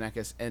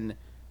Galifianakis, and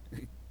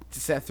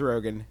Seth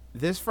Rogen.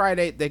 This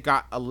Friday, they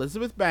got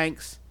Elizabeth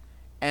Banks,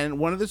 and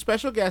one of the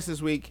special guests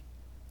this week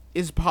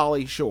is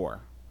Pauly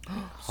Shore. So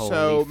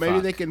Holy maybe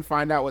fuck. they can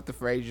find out what the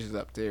Frasier's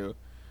up to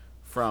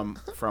from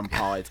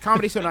Pauly. It's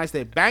Comedy So Nice.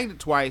 They banged it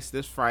twice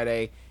this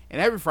Friday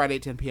and every Friday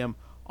at 10 p.m.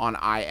 on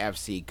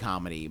IFC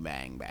Comedy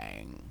Bang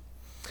Bang.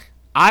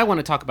 I want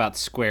to talk about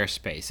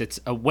Squarespace. It's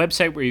a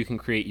website where you can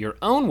create your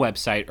own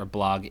website or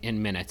blog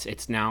in minutes.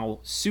 It's now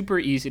super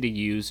easy to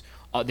use.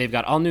 They've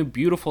got all new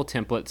beautiful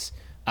templates.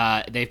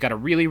 They've got a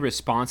really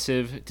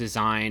responsive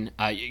design.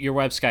 Your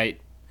website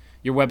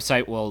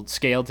will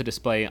scale to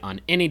display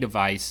on any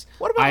device.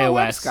 What about iOS, my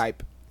web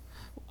Skype?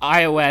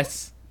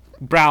 iOS,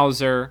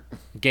 browser,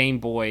 Game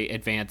Boy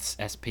Advance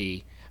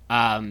SP.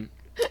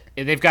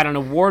 They've got an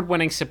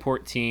award-winning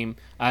support team.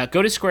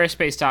 Go to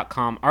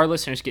squarespace.com. Our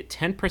listeners get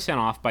 10%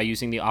 off by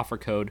using the offer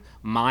code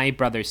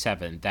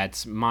MyBrother7.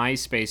 That's my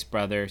space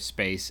brother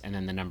space and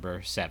then the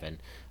number 7.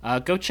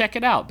 Go check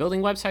it out.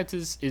 Building websites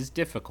is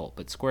difficult,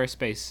 but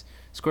Squarespace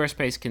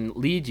can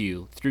lead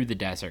you through the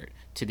desert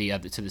to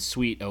the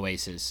sweet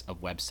oasis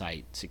of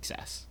website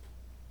success.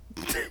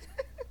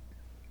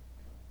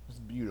 It's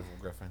beautiful,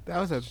 Griffin. That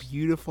was a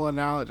beautiful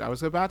analogy. I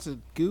was about to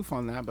goof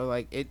on that, but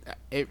like it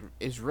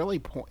is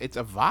really it's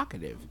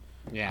evocative.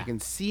 Yeah. I can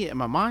see it in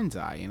my mind's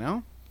eye, you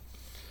know?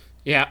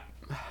 Yeah,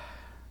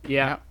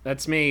 Yep.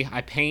 that's me.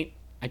 I paint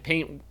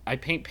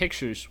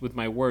pictures with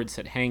my words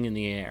that hang in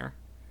the air.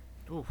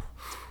 Oof.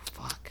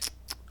 Fuck.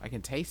 I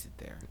can taste it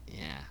there.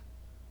 Yeah.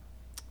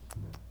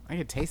 I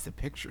can taste the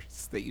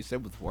pictures that you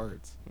said with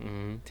words.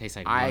 Tastes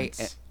like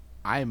months.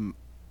 I'm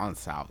on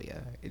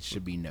salvia. It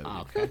should be noted.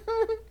 Oh, okay.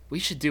 We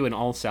should do an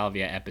all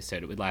salvia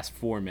episode. It would last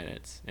 4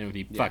 minutes, and it would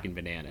be fucking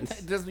bananas.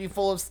 It'd just be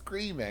full of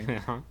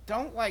screaming.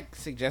 Don't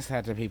suggest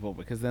that to people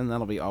because then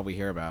that'll be all we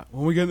hear about.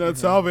 When we get that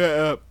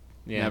salvia app.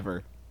 Yeah.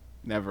 Never.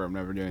 I'm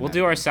never doing that. We'll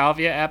do our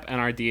salvia app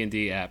and our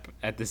D&D app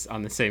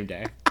on the same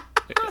day.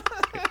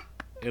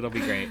 It'll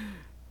be great.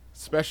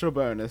 Special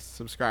bonus,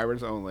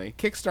 subscribers only.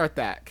 Kickstart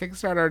that.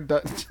 Kickstart our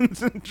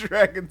Dungeons and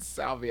Dragons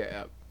salvia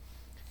app.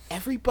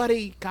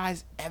 Everybody,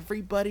 guys,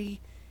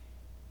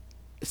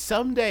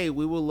 someday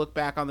we will look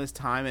back on this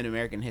time in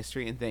American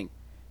history and think,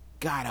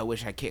 God, I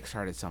wish I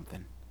kickstarted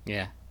something.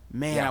 Yeah.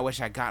 Man, I wish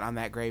I got on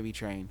that gravy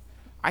train.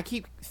 I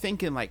keep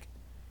thinking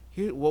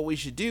here, what we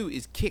should do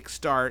is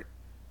kickstart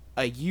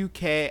a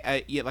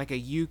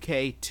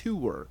UK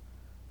tour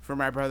for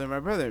my brother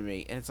and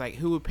me. And it's like,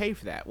 who would pay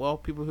for that? Well,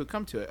 people who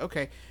come to it.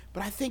 Okay.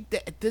 But I think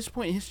that at this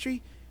point in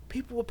history,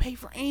 people will pay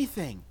for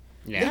anything.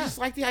 Yeah. They just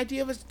like the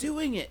idea of us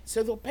doing it,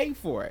 so they'll pay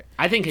for it.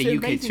 I think It's an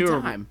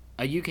amazing time.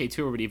 a UK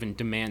tour would even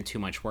demand too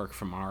much work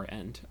from our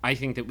end. I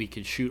think that we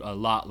could shoot a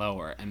lot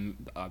lower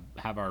and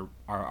have our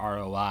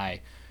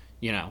ROI,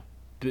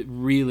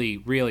 really,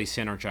 really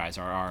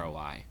synergize our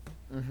ROI.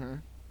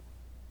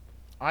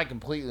 I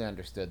completely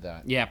understood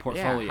that. Yeah,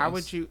 portfolios. Yeah,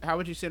 how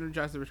would you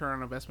synergize the return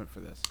on investment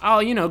for this?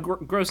 Oh,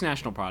 gross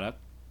national product.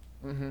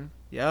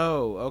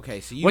 Yo,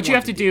 okay, so What you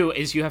have to do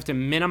is you have to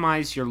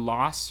minimize your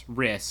loss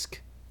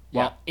risk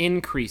while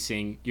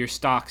increasing your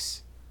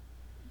stocks.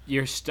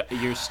 Your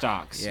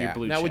stocks. Yeah. Your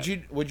blue Now,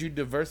 chip. would you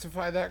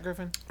diversify that,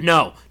 Griffin?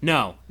 No.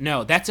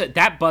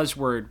 That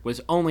buzzword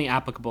was only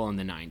applicable in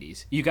the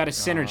 90s. You got to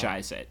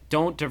synergize it.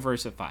 Don't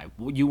diversify.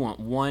 You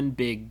want one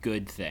big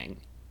good thing.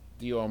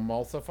 Do you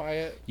emulsify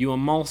it? You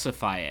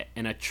emulsify it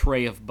in a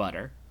tray of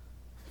butter.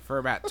 For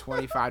about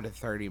 25 to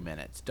 30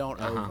 minutes. Don't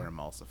over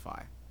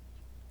emulsify.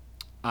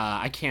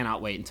 I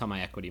cannot wait until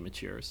my equity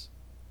matures.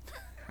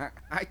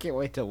 I can't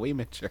wait till we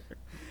mature.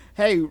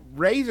 Hey,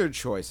 razor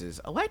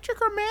choices,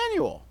 electric or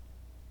manual?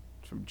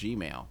 From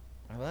Gmail.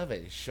 I love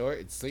it. It's short,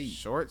 it's sweet.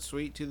 Short,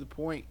 sweet, to the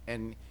point.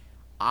 And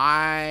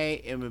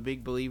I am a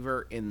big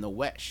believer in the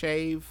wet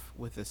shave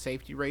with a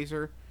safety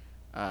razor.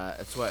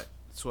 It's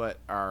what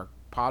our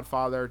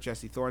podfather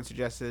Jesse Thorne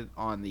suggested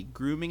on the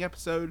grooming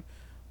episode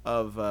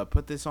of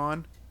Put This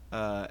On,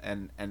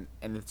 and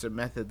it's a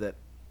method that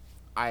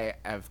I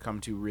have come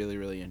to really,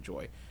 really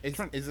enjoy.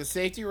 Is a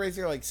safety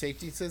razor like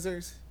safety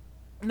scissors?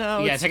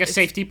 No, Yeah, it's like a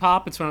safety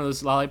pop. It's one of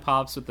those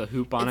lollipops with the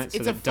hoop on it, so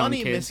it's that a dumb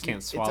funny kids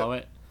can't swallow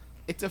it.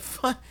 It's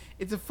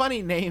a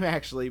funny name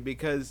actually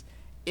because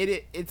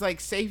it's like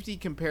safety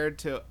compared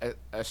to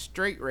a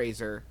straight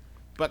razor,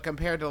 but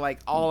compared to like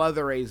all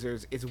other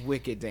razors, it's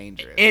wicked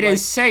dangerous. It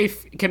is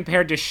safe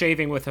compared to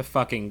shaving with a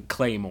fucking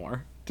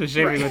claymore, to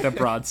shaving with a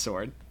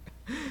broadsword.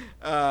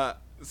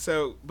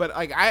 So, but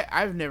like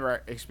I've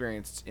never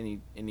experienced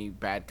any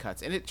bad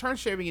cuts, and it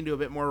turns shaving into a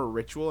bit more of a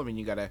ritual. I mean,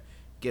 you gotta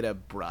get a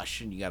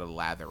brush and you gotta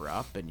lather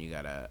up, and you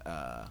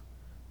gotta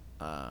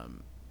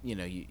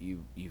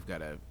you've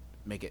gotta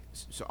make it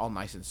so all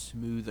nice and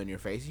smooth on your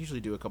face. You usually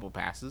do a couple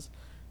passes,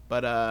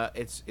 but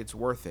it's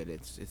worth it.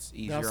 It's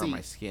easier on my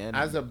skin.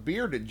 As a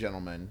bearded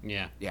gentleman,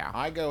 Yeah.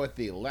 I go with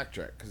the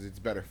electric because it's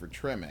better for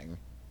trimming.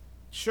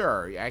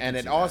 Sure, I can And see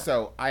it that.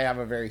 also, I have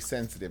a very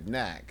sensitive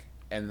neck,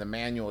 and the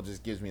manual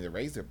just gives me the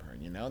razor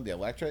burn. The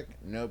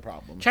electric, no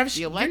problem. Travis,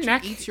 the your electric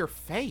neck, eats your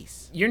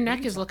face. your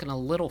neck is looking a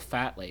little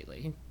fat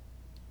lately.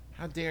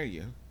 How dare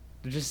you?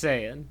 Just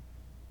saying.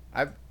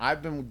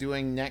 I've been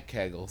doing neck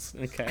kegels.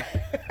 Okay.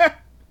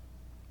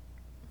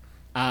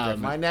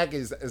 My neck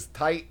is as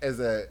tight as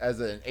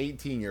an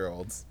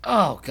 18-year-old's.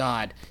 Oh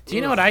God. Do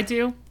you know what I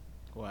do?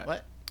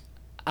 What?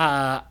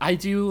 I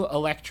do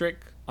electric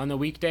on the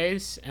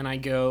weekdays, and I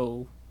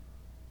go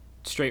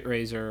straight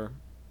razor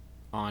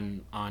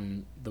on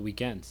the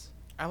weekends.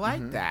 I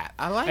like that.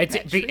 I like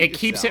that. Treat It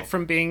keeps it yourself.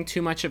 from being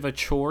too much of a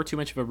chore, too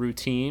much of a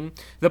routine.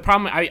 The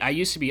problem, I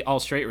used to be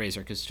all straight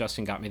razor because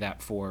Justin got me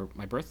that for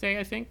my birthday,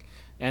 I think.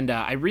 And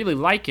I really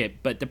like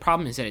it, but the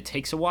problem is that it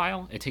takes a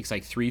while. It takes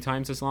like 3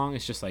 times as long.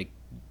 It's just like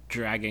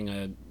dragging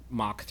a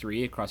Mach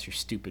 3 across your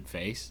stupid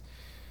face.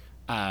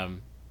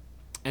 And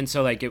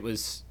so like it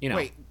was,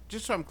 Wait,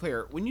 just so I'm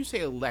clear, when you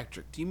say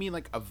electric, do you mean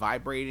like a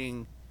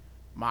vibrating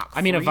Mach 3?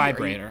 I mean a or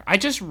vibrator. I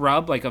just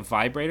rub like a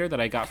vibrator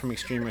that I got from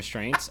Extreme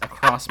Restraints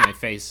across my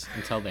face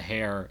until the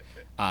hair.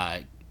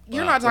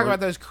 You're not talking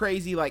about those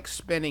crazy like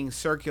spinning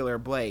circular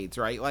blades,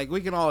 right? Like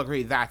we can all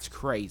agree that's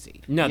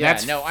crazy. No, Yeah,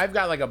 that's no, I've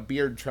got like a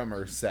beard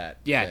trimmer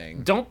set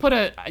thing. Don't put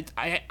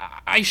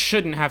I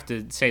shouldn't have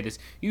to say this.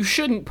 You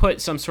shouldn't put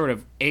some sort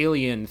of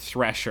alien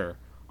thresher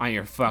on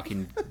your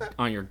fucking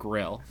on your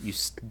grill, you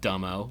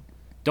dumbo.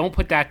 Don't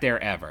put that there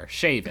ever.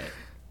 Shave it.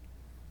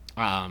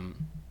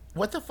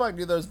 What the fuck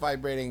do those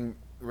vibrating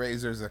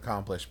razors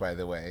accomplish, by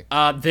the way?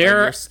 They're Like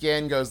your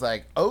skin goes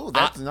like, oh,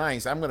 that's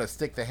nice. I'm gonna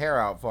stick the hair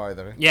out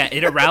farther. yeah.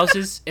 It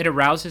arouses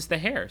the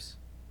hairs.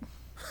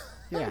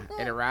 Yeah,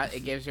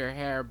 it gives your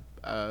hair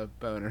a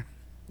boner.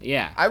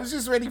 Yeah. I was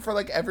just waiting for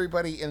like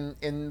everybody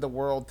in the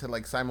world to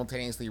like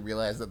simultaneously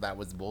realize that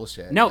was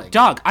bullshit. No, like,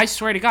 dog. I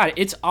swear to God,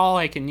 it's all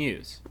I can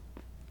use.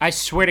 I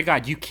swear to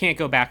God, you can't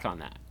go back on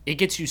that. It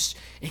gets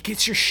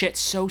your shit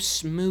so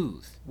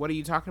smooth. What are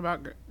you talking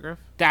about, Griff?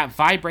 That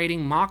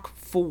vibrating Mach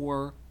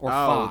 4 or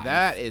 5. Oh,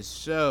 that is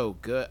so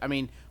good. I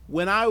mean,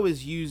 when I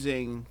was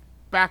using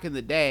back in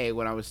the day,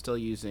 when I was still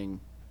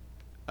using,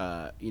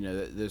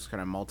 those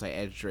kind of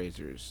multi-edged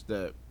razors,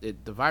 the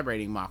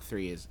vibrating Mach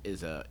 3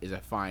 is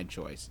a fine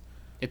choice.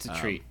 It's a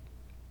treat.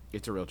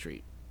 It's a real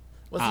treat.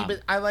 Well, see,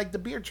 but I like the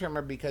beard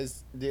trimmer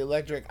because the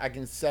electric, I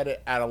can set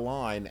it at a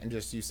line and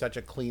just use such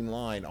a clean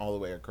line all the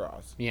way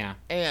across. Yeah.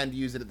 And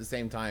use it at the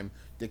same time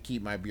to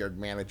keep my beard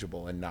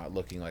manageable and not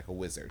looking like a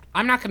wizard.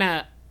 I'm not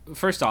gonna.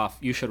 First off,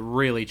 you should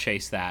really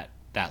chase that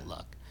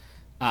look.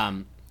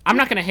 I'm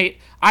not gonna hate.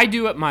 I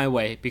do it my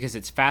way because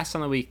it's fast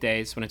on the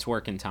weekdays when it's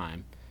working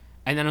time,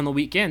 and then on the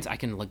weekends I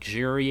can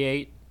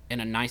luxuriate in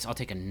a nice. I'll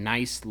take a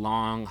nice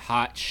long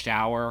hot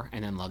shower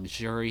and then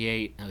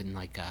luxuriate in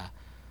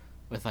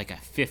with like a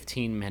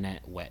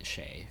 15-minute wet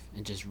shave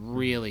and just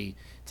really.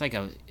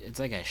 It's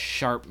like a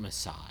sharp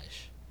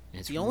massage. And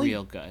it's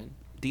real good.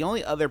 The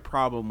only other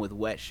problem with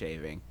wet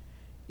shaving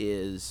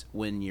is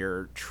when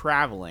you're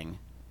traveling.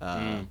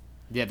 Yeah,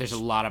 there's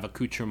a lot of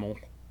accoutrement.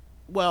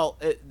 Well,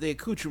 the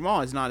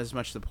accoutrement is not as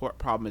much the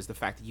problem as the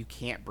fact that you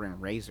can't bring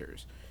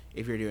razors.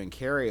 If you're doing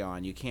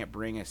carry-on, you can't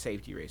bring a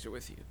safety razor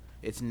with you.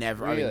 It's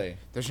never... Really? I mean,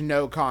 there's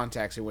no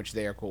context in which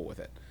they are cool with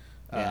it.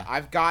 Yeah.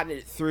 I've gotten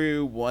it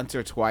through once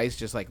or twice,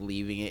 just like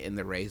leaving it in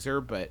the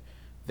razor, but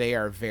they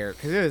are very...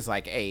 Because it is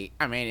like it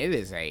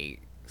is a...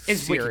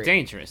 It's wicked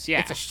dangerous,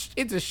 yeah.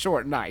 It's a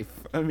short knife.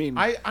 I mean...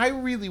 I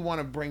really want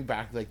to bring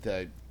back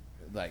the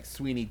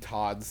Sweeney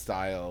Todd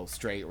style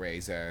straight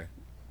razor.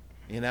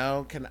 You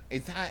know, can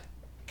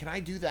I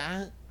do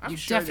that? I'm You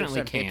sure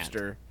definitely there's some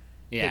can.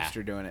 Yeah.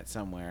 hipster doing it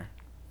somewhere.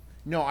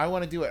 No, I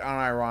want to do it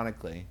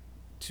unironically.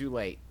 Too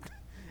late.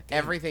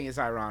 Everything is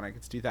ironic.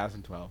 It's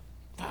 2012.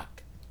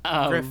 Fuck.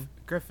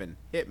 Griffin,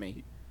 hit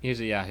me. Here's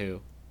a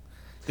Yahoo.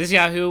 This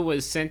Yahoo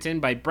was sent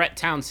in by Brett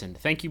Townsend.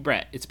 Thank you,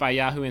 Brett. It's by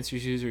Yahoo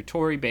Answers user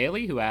Tori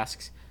Bailey, who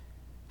asks,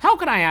 how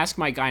can I ask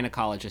my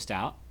gynecologist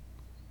out?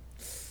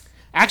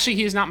 Actually,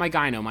 he is not my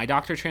gyno. My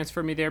doctor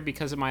transferred me there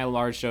because of my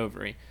enlarged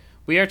ovary.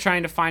 We are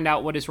trying to find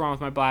out what is wrong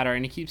with my bladder,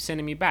 and he keeps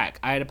sending me back.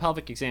 I had a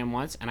pelvic exam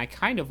once, and I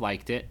kind of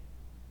liked it.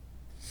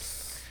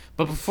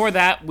 But before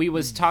that, we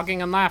was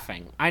talking and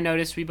laughing. I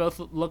noticed we both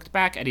looked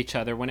back at each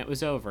other when it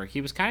was over.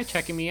 He was kind of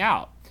checking me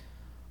out.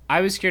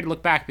 I was scared to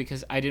look back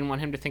because I didn't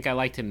want him to think I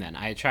liked him then.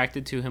 I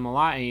attracted to him a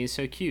lot, and he's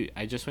so cute.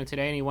 I just went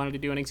today, and he wanted to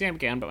do an exam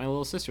again, but my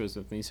little sister was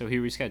with me, so he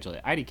rescheduled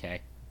it. IDK.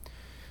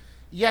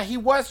 Yeah, he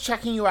was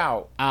checking you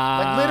out.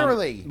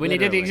 Literally. When he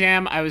did the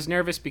exam, I was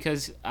nervous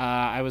because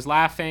I was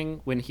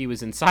laughing when he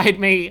was inside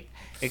me.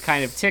 It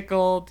kind of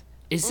tickled.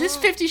 Is this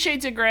 50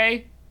 Shades of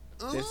Grey?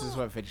 This is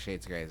what 50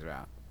 Shades of Grey is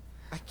about.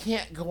 I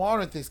can't go on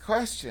with this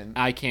question.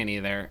 I can't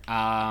either.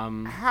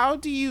 How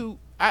do you...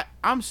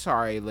 I'm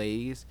sorry,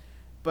 ladies,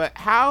 but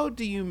how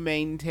do you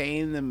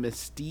maintain the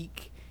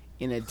mystique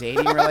in a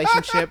dating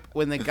relationship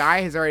when the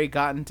guy has already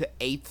gotten to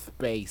 8th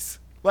base?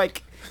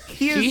 Like,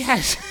 He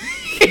has...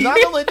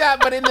 Not only that,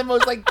 but in the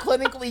most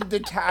clinically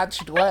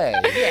detached way.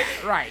 Yeah,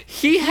 right.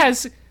 He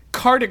has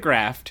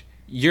cartographed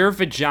your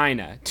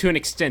vagina to an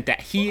extent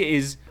that he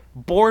is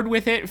bored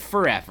with it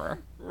forever.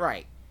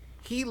 Right.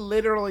 He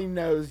literally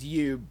knows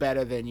you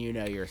better than you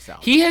know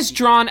yourself. He has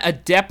drawn a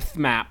depth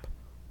map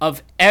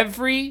of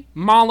every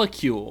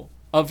molecule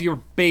of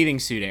your bathing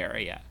suit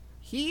area.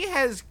 He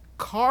has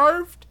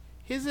carved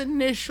his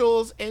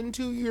initials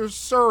into your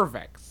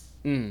cervix.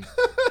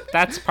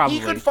 That's probably...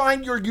 He could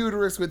find your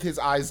uterus with his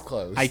eyes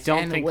closed. I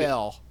don't And think...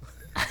 will.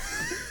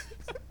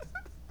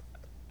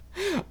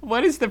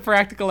 What is the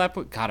practical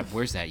God,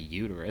 where's that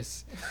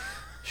uterus?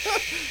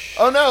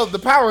 Oh no, the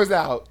power's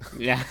out.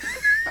 Yeah.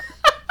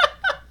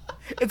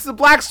 It's the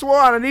Black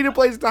Swan. I need a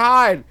place to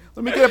hide.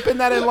 Let me get up in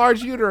that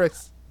enlarged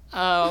uterus.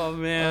 Oh,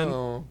 man.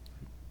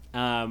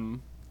 Oh.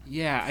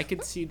 Yeah, I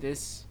could see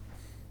this...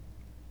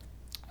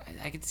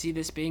 I could see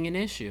this being an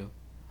issue.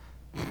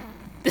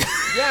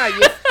 Yeah,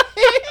 you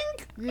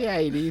think?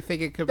 Yeah, do you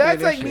think it could That's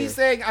be an like issue? me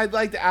saying I'd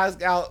like to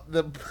ask out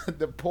the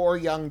poor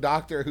young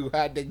doctor who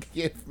had to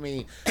give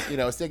me,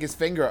 stick his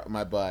finger up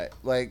my butt.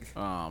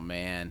 Oh,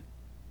 man.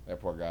 That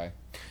poor guy.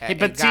 Hey,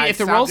 but see, guys, if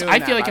the stop roles... doing I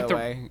that, feel like by if the the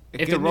way.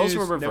 if Good the roles news,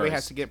 were reversed... Nobody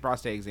has to get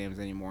prostate exams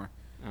anymore.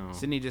 Oh.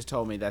 Sydney just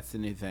told me that's the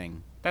new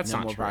thing. That's no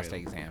not more true.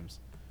 prostate exams.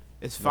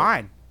 It's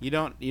fine. You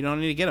don't need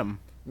to get them.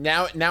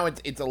 Now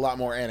it's a lot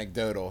more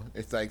anecdotal.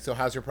 It's like, so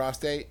how's your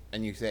prostate?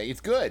 And you say,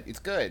 it's good. It's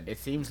good. It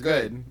seems It's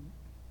good.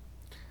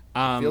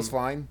 Feels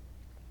fine.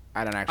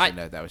 I don't actually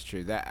know if that was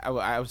true. That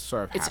I was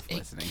sort of half It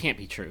listening. can't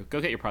be true. Go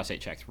get your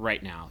prostate checked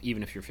right now,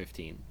 even if you're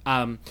 15.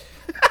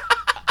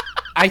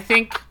 I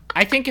think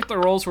if the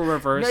roles were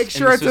reversed... Make and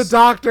sure this it's was- a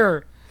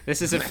doctor.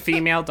 This is a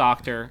female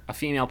doctor, a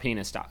female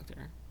penis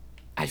doctor.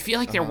 I feel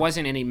like there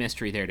wasn't any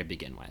mystery there to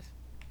begin with.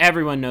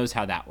 Everyone knows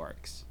how that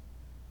works.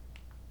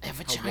 A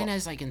vagina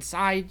is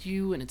inside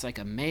you, and it's like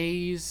a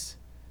maze.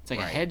 It's like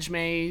a hedge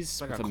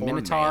maze like with a a corn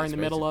minotaur maze, in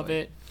the middle of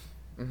basically.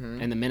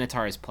 it. And the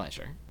minotaur is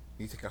pleasure.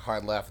 You took a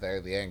hard left there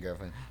at the end,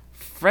 girlfriend.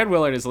 Fred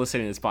Willard is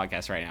listening to this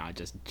podcast right now,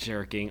 just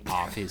jerking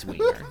off his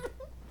wiener.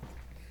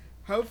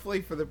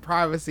 Hopefully for the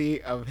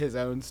privacy of his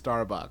own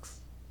Starbucks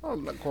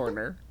on the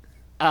corner.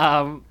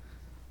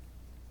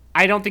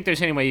 I don't think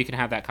there's any way you can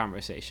have that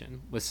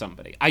conversation with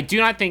somebody. I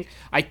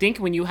think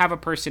when you have a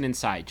person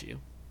inside you,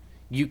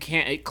 you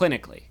can't,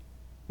 clinically,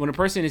 when a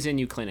person is in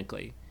you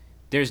clinically,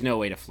 there's no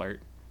way to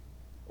flirt.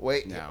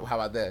 Wait, No. how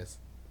about this?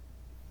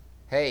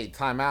 Hey,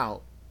 time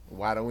out.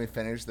 Why don't we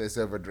finish this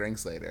over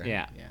drinks later?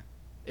 Yeah. Yeah.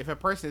 If a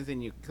person is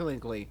in you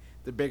clinically,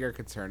 the bigger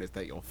concern is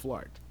that you'll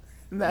flirt.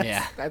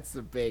 Yeah. That's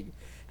the big.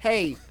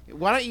 Hey,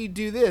 why don't you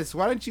do this?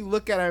 Why don't you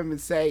look at him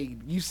and say,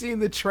 "You seen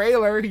the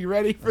trailer? You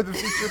ready for the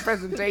feature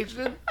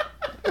presentation?"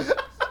 And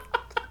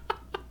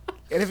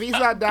if he's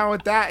not down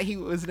with that, he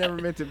was never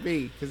meant to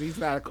be because he's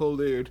not a cool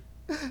dude.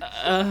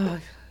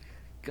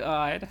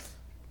 God.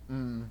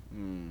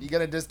 You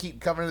gonna just keep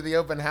coming to the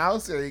open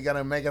house, or are you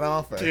gonna make an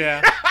offer?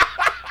 Yeah.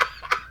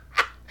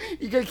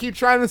 You gonna keep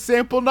trying to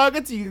sample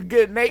nuggets? You can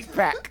get an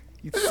 8-pack.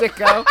 You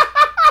sicko.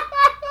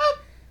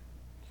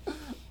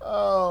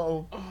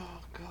 Oh.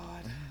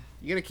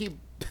 You gonna keep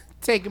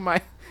taking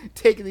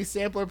these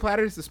sampler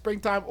platters to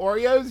springtime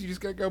Oreos? You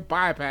just gonna go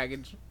buy a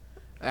package?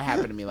 That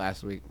happened to me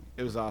last week.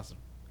 It was awesome.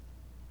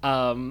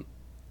 Oh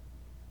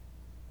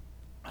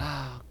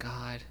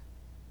God.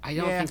 I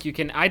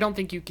don't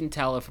think you can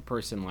tell if a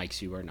person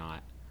likes you or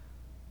not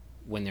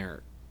when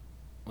they're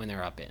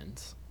up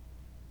ins.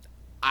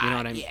 You know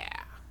what I mean?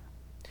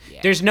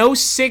 Yeah. There's no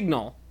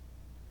signal.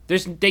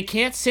 They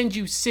can't send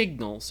you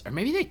signals, or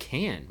maybe they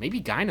can.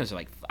 Maybe gynos are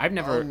like, I've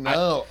never. Oh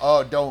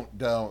no! Don't.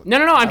 No. I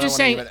I'm don't just wanna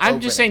saying. even I'm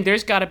open just it. saying.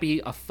 There's got to be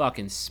a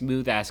fucking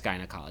smooth ass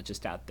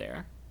gynecologist out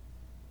there.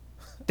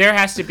 There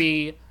has to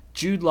be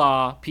Jude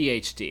Law,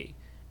 PhD,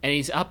 and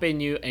he's up in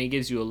you, and he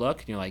gives you a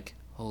look, and you're like,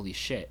 holy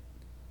shit!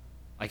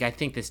 Like, I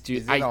think this dude.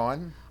 Is it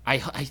on? I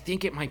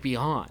think it might be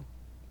on.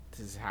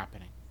 This is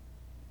happening.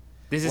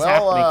 This is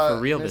happening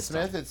for real Ms. this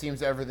Smith, time. it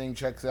seems everything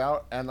checks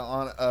out. And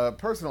on a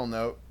personal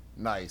note,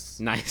 nice.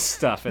 Nice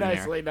stuff in there.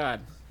 Nicely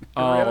done.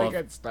 All Really of-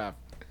 good stuff.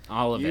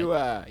 All of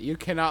it. You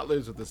cannot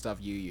lose with the stuff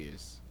you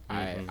use.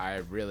 Mhm. I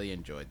really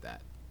enjoyed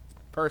that.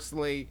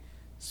 Personally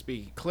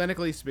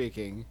clinically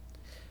speaking,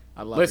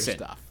 I love Listen,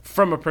 your stuff.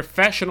 from a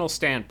professional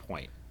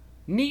standpoint,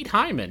 neat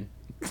hymen.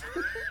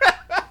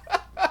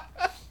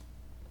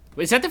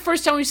 Is that the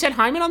first time we said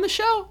hymen on the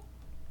show?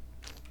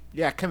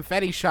 Yeah,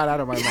 confetti shot out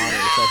of my monitor.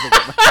 So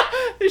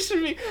I There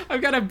should be.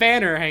 I've got a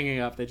banner hanging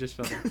up that just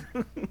fell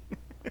down.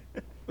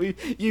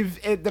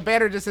 think the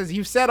banner just says,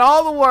 "You've said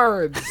all the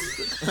words."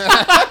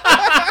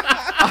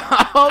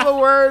 All the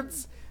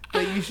words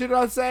that you should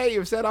not say,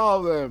 you've said all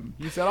of them.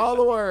 You said all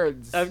the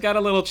words. I've got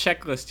a little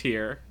checklist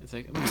here. It's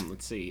like,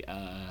 let's see.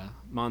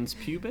 Mons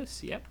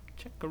pubis. Yep.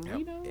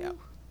 Checarino. Yep.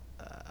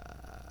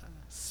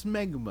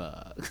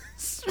 Smegma.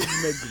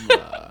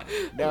 Smegma.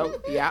 No,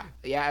 yeah,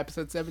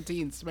 episode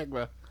 17,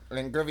 Smegma.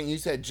 And Griffin, you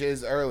said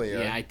jizz earlier.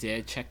 Yeah, I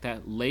did. Check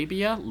that.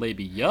 Labia.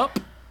 Yup.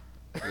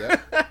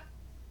 Yep.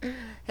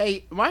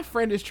 Hey, my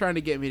friend is trying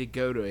to get me to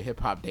go to a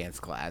hip-hop dance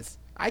class.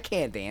 I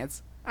can't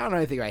dance. I don't know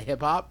anything about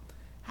hip-hop.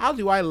 How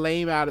do I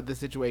lame out of the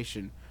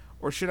situation?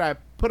 Or should I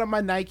put on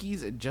my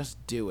Nikes and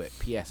just do it?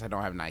 P.S. I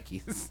don't have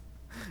Nikes.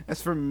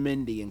 That's from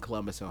Mindy in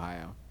Columbus,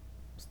 Ohio.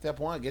 Step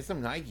one, get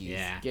some Nikes.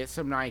 Yeah. Get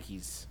some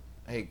Nikes.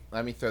 Hey,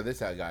 let me throw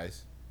this out,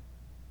 guys.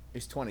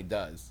 It's 20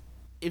 does.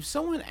 If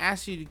someone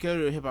asks you to go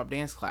to a hip-hop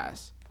dance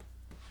class,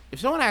 if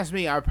someone asked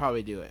me, I would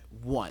probably do it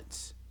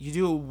once. You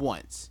do it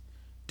once.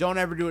 Don't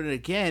ever do it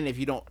again if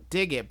you don't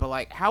dig it. But,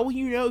 like, how will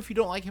you know if you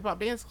don't like hip-hop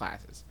dance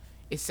classes?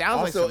 It sounds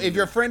like Also, something if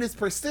your friend is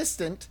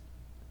persistent,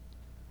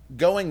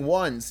 going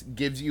once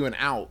gives you an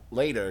out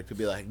later to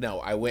be like, no,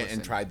 I went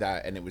and tried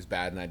that and it was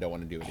bad and I don't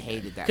want to do it I again.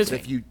 hated that. Because But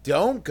if you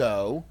don't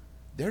go,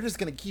 they're just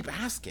going to keep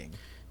asking.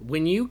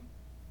 When you,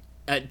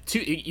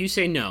 you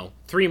say no.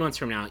 3 months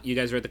from now, you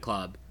guys are at the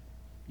club.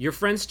 Your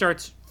friend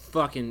starts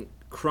fucking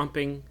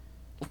crumping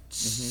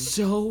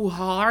so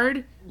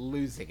hard,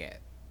 losing it.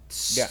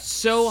 Yeah.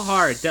 so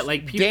hard that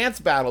like people. Dance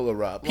battle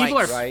erupt. People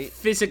are right?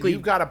 physically-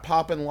 You've got to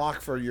pop and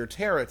lock for your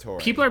territory.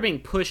 People are being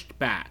pushed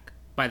back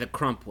by the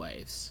crump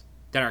waves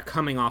that are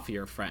coming off of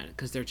your friend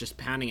because they're just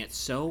pounding it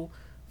so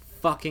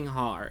fucking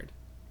hard.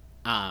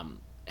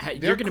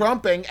 They're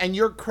crumping and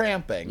you're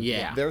cramping.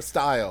 Yeah. Their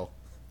style.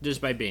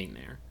 just by being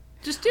there.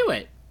 Just do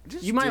it.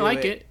 Just You might do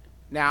like it.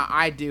 Now,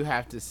 I do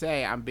have to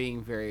say, I'm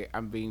being very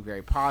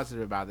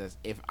positive about this.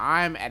 If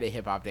I'm at a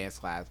hip hop dance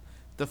class,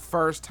 the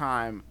first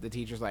time the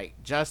teacher's like,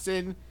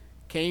 Justin,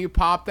 can you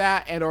pop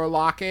that and or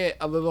lock it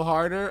a little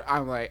harder?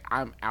 I'm like,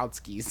 I'm out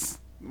skis.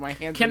 My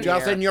hands Can- in the air.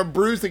 Justin, you're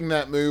bruising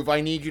that move.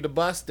 I need you to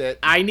bust it.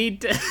 I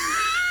need to.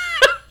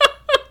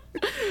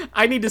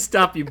 I need to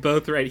stop you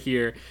both right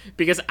here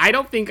because I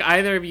don't think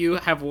either of you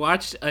have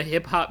watched a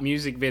hip hop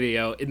music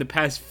video in the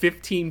past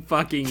 15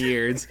 fucking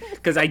years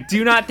because I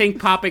do not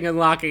think popping and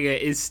locking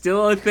it is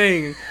still a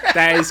thing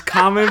that is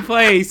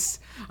commonplace.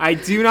 I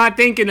do not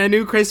think in a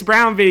new Chris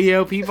Brown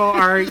video people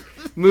are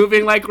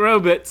moving like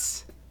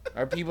robots.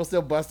 Are people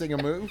still busting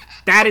a move?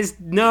 That is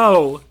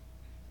no.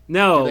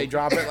 No. Do they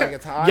drop it like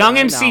it's hot? Young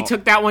I MC know.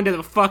 took that one to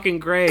the fucking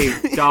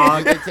grave,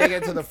 dog. Do they take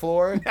it to the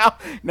floor Now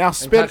and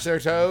spin. touch their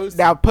toes?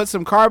 Now put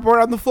some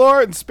cardboard on the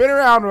floor and spin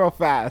around real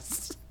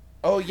fast.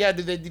 Oh yeah,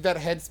 do they do that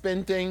head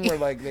spin thing where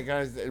like they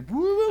kind of?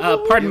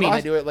 Pardon me.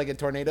 They do it like a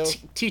tornado.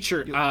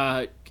 Teacher,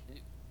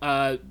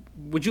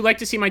 would you like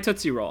to see my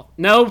Tootsie Roll?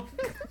 No,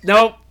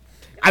 no,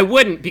 I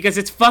wouldn't, because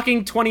it's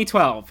fucking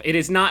 2012. It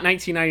is not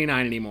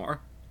 1999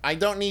 anymore. I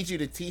don't need you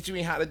to teach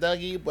me how to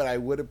Dougie, but I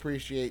would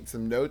appreciate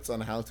some notes on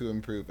how to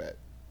improve it.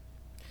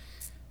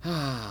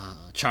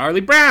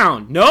 Charlie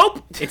Brown.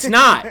 Nope, it's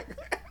not.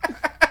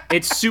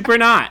 It's super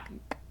not.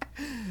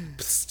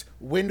 Psst,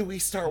 when do we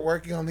start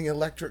working on the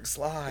electric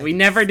slide? We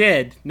never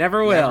did.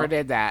 Never will. Never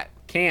did that.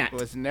 Can't. It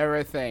was never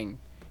a thing.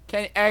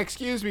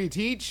 Excuse me,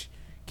 Teach.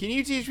 Can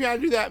you teach me how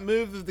to do that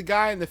move that the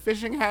guy in the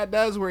fishing hat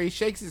does where he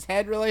shakes his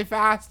head really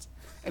fast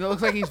and it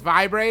looks like he's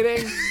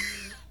vibrating?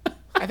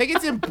 I think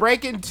it's in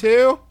Breaking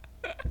 2.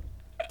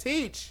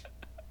 Teach.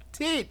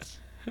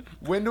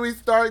 When do we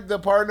start the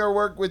partner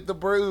work with the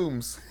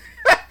brooms?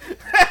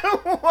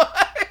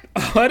 What?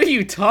 What are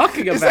you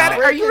talking about?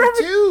 Are you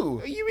Breaking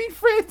 2. You mean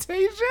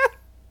Fantasia?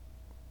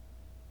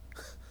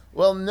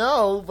 Well,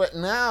 no, but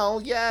now,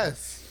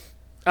 yes.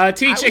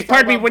 Teach, was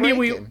pardon me,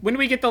 talking about when do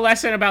we get the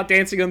lesson about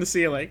dancing on the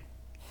ceiling?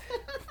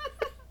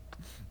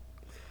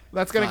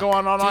 That's gonna go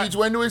on. Teach,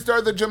 when do we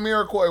start the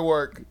Jamiroquai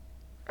work?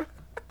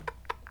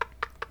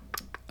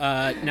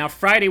 Now,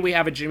 Friday we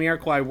have a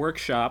Jamiroquai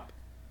workshop.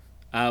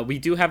 We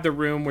do have the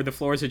room where the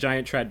floor is a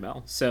giant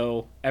treadmill,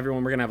 so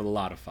everyone, we're gonna have a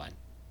lot of fun.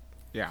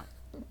 Yeah.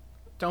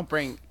 Don't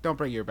bring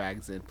your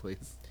bags in,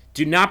 please.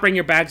 Do not bring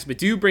your bags, but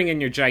do bring in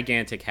your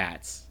gigantic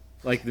hats,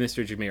 like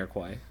Mr.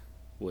 Jamiroquai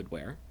would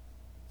wear.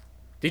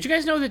 Did you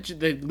guys know that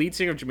the lead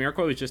singer of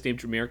Jamiroquai was just named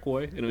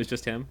Jamiroquai, and it was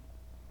just him?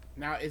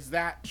 Now, is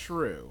that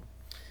true?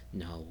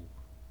 No.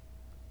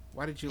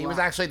 Why did you He lie? was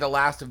actually the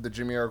last of the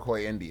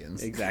Jamiroquai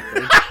Indians.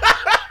 Exactly.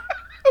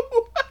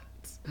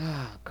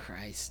 Oh,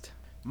 Christ.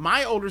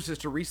 My older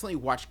sister recently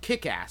watched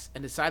Kick-Ass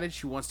and decided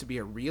she wants to be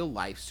a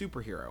real-life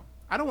superhero.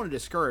 I don't want to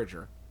discourage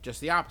her,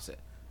 just the opposite.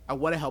 I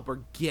want to help her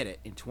get it,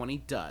 and 20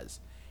 does.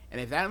 And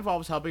if that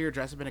involves helping her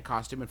dress up in a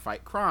costume and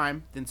fight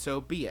crime, then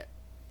so be it.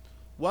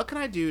 What can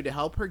I do to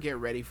help her get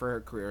ready for her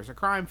career as a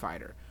crime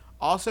fighter?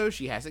 Also,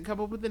 she hasn't come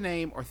up with a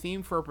name or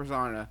theme for a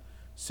persona,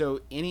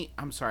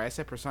 I'm sorry, I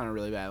said persona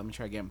really bad. Let me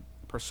try again.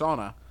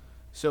 Persona.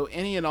 So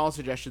any and all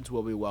suggestions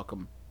will be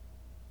welcome.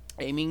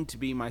 Aiming to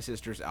be my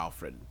sister's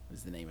Alfred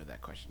is the name of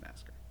that question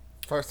asker.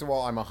 First of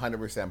all, I'm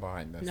 100%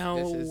 behind this. No.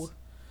 This is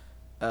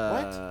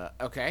What?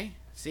 Okay.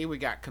 See, we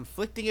got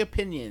conflicting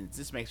opinions.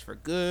 This makes for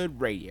good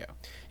radio.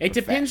 It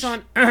depends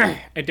Profesh. on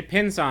it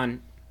depends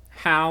on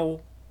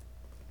how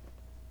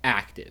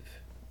active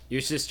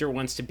your sister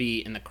wants to be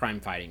in the crime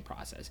fighting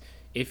process.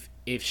 If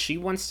she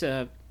wants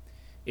to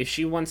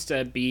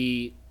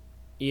be,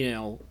 you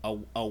know,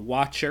 a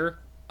watcher,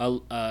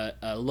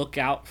 a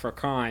lookout for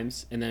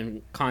crimes, and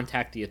then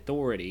contact the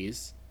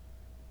authorities.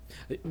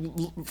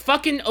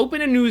 Fucking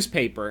open a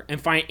newspaper and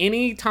find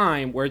any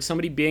time where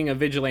somebody being a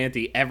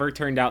vigilante ever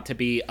turned out to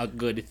be a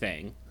good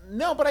thing.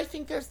 No, but I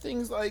think there's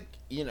things like,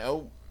 you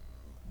know,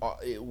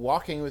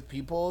 walking with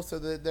people so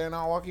that they're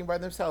not walking by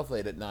themselves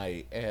late at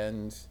night,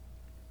 and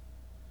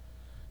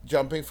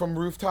jumping from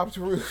rooftop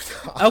to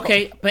rooftop.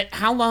 Okay, but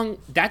how long?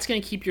 That's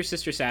going to keep your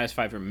sister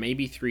satisfied for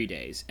maybe 3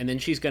 days, and then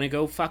she's going to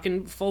go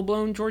fucking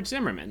full-blown George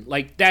Zimmerman.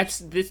 Like,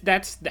 that's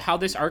how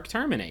this arc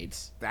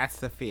terminates. That's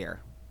the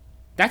fear.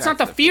 That's not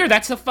the fear.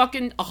 That's the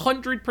fucking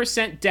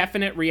 100%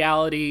 definite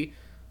reality,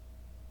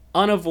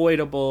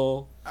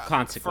 unavoidable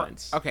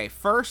consequence. Okay,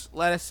 first,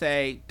 let us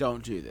say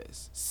don't do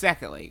this.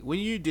 Secondly, when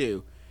you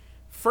do,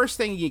 first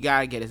thing you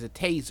gotta get is a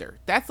taser.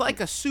 That's like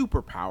a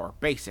superpower,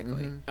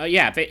 basically.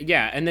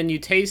 Yeah, and then you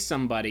tase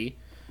somebody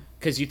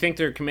because you think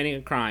they're committing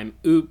a crime.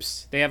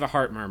 Oops, they have a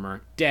heart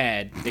murmur.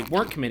 Dead. They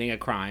weren't committing a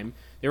crime.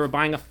 They were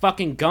buying a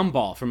fucking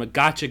gumball from a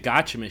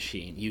gotcha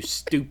machine. You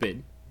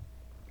stupid.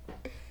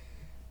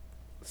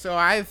 So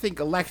I think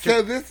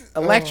electric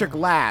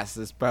glass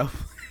is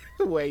both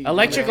the way.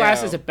 Electric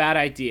glass is a bad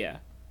idea.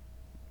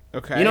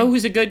 Okay. You know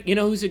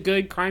who's a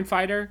good crime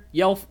fighter?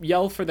 Yell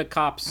for the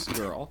cops,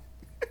 girl.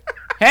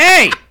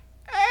 Hey!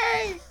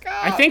 Hey,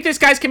 God. I think this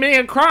guy's committing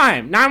a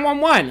crime.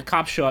 911.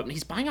 Cops show up and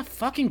he's buying a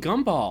fucking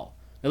gumball.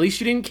 At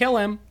least you didn't kill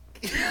him.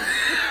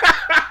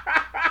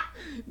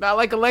 Not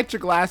like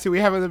electric glass who we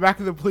have in the back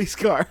of the police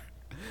car.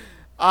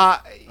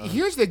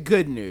 Here's the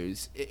good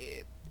news.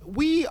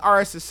 We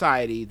are a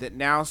society that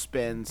now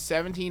spends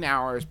 17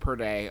 hours per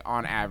day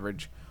on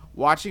average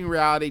watching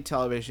reality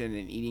television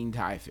and eating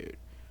Thai food.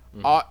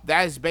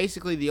 That is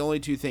basically the only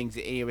two things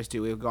that any of us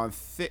do. We've grown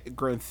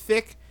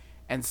thick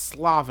and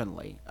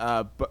slovenly,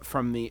 but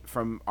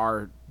from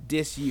our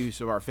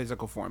disuse of our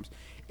physical forms.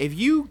 If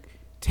you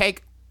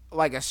take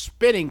like a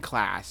spinning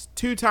class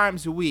 2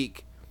 times a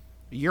week,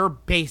 you're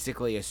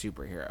basically a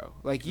superhero.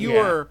 Like you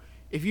are,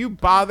 if you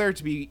bother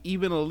to be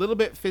even a little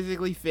bit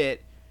physically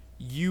fit,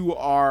 you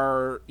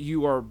are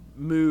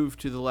moved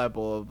to the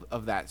level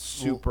of that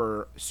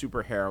super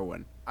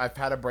heroine. I've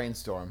had a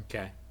brainstorm.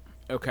 Okay.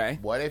 Okay.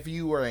 What if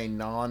you were a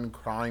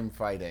non-crime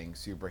fighting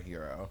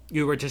superhero?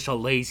 You were just a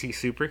lazy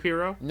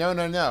superhero?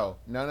 No.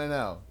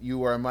 You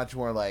were a much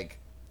more like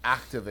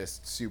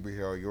activist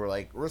superhero. You were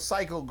like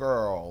Recycle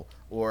Girl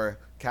or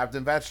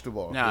Captain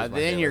Vegetable. No, who's my then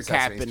favorite you're Sesame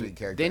Captain. Street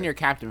character. Then you're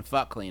Captain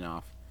Fuck Clean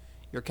Off.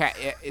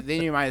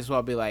 Then you might as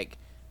well be like,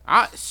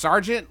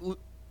 Sergeant,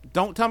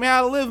 don't tell me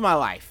how to live my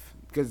life,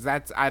 because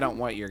I don't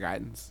want your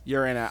guidance.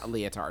 You're in a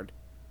leotard.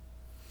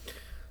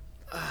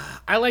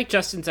 I like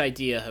Justin's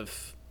idea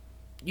of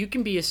you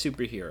can be a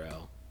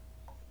superhero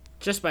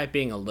just by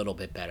being a little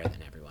bit better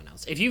than everyone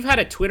else. If you've had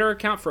a Twitter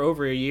account for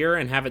over a year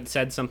and haven't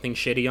said something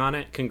shitty on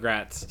it,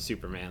 congrats,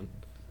 Superman.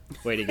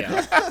 Way to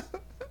go.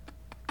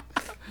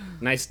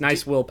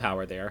 Nice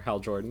willpower there, Hal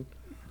Jordan.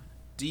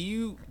 Do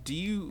you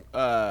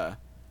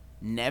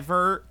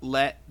never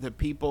let the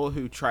people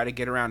who try to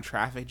get around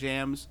traffic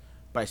jams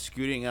by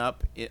scooting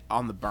up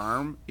on the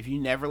berm, if you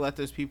never let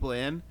those people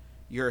in,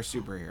 you're a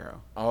superhero.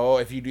 Oh,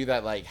 if you do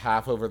that like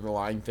half over the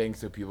line thing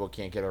so people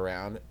can't get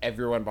around,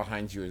 everyone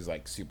behind you is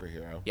like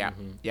superhero. Yeah,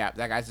 yeah,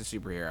 that guy's a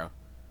superhero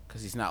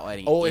because he's not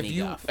letting. Oh, any if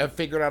you guff. have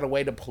figured out a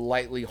way to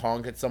politely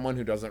honk at someone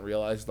who doesn't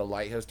realize the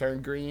light has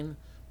turned green,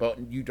 but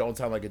you don't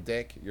sound like a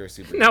dick, you're a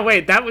superhero. No,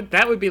 wait, that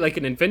would be like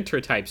an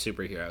inventor type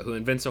superhero who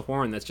invents a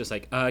horn that's just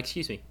like,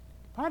 excuse me.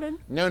 Pardon?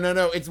 No.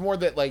 It's more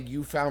that like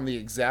you found the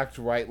exact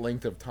right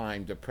length of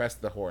time to press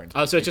the horn.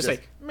 Oh, so it's just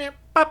like, meep.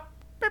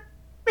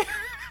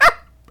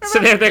 so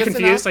they're Just confused.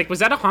 enough. Like, was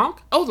that a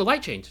honk? Oh, the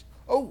light changed.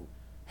 Oh,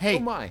 Hey, oh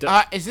my.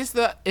 is this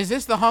the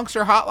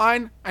Honkster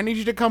hotline? I need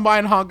you to come by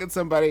and honk at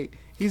somebody.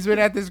 He's been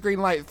at this green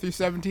light through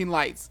 17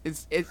 lights.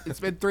 It's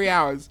been 3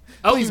 hours.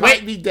 Oh, Please, wait,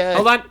 might be dead.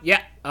 Hold on.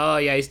 Yeah. Oh,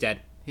 yeah, he's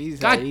dead. He's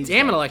God he's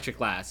damn it, dead. electric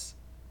glass.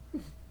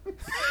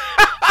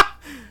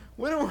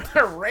 We don't want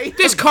to rate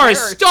This him car is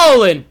first.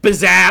 stolen.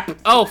 Bazap.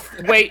 Oh,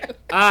 wait.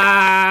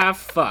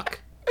 Fuck.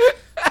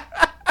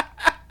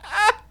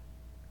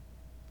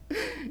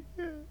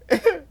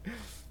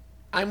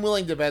 I'm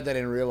willing to bet that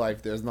in real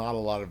life there's not a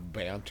lot of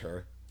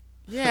banter.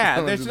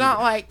 Yeah, there's not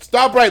like.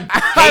 Stop right.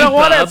 I don't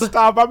want bub. to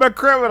stop. I'm a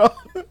criminal.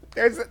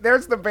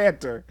 There's the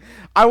banter.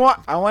 I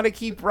want to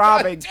keep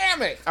robbing.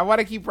 Damn it. I want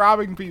to keep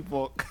robbing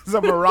people because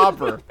I'm a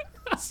robber.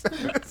 so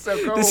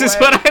go This away. is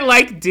what I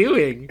like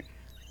doing.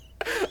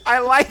 I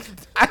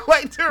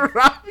like to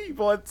rob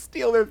people and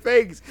steal their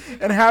things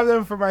and have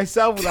them for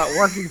myself without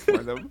working for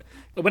them.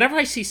 Whenever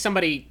I see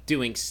somebody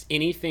doing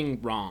anything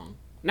wrong,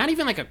 not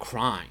even like a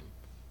crime,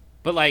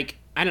 but like,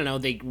 I don't know,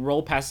 they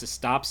roll past a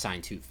stop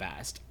sign too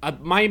fast,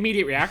 my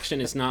immediate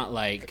reaction is not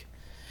like,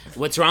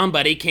 what's wrong,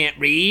 buddy? Can't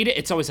read?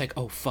 It's always like,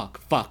 oh,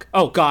 fuck.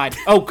 Oh, God.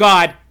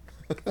 Wait.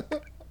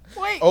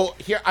 Oh,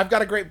 here I've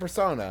got a great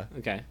persona.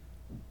 Okay.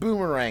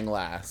 Boomerang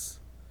lass.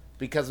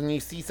 Because when you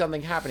see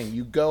something happening,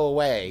 you go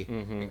away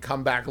and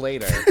come back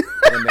later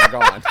when they're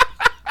gone.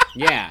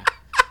 Yeah.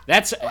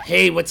 That's,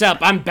 hey, what's up?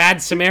 I'm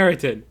Bad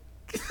Samaritan.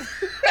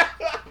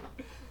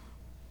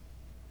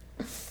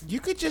 You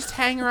could just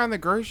hang around the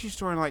grocery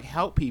store and like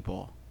help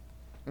people.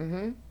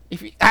 Mm-hmm.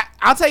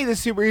 I'll tell you the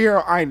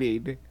superhero I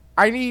need.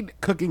 I need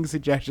cooking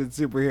suggestions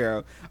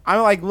superhero.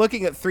 I'm like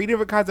looking at 3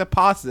 different kinds of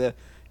pasta.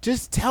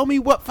 Just tell me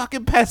what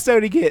fucking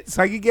pesto to get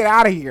so I can get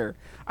out of here.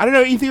 I don't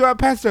know anything about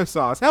pesto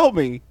sauce. Help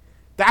me.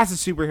 That's a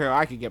superhero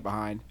I could get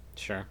behind.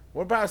 Sure.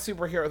 What about a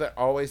superhero that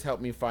always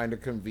helped me find a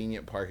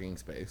convenient parking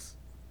space?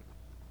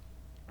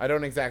 I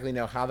don't exactly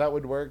know how that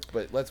would work,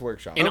 but let's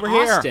workshop. In Over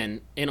here.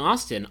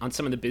 Austin, on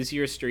some of the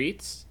busier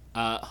streets,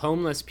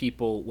 homeless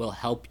people will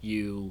help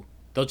you.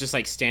 They'll just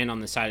like stand on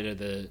the side of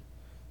they'll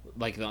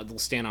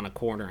stand on a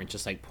corner and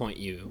just like point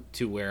you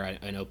to where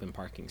an open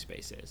parking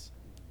space is.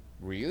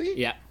 Really?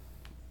 Yeah.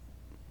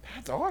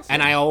 That's awesome.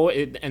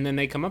 And then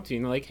they come up to you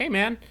and they're like, hey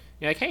man,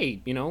 you're like,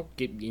 hey, you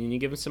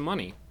give them some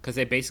money because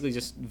they basically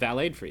just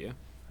valeted for you.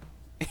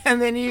 And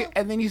then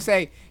you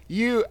say,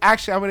 I'm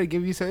going to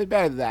give you something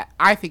better than that.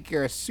 I think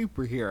you're a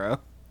superhero.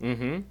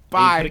 Mm-hmm.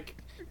 Bye.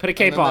 Put a And cape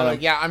then they're on them.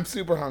 like, yeah, I'm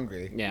super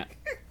hungry. Yeah.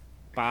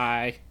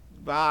 Bye.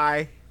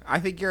 Bye. I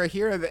think you're a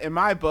hero in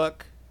my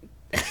book.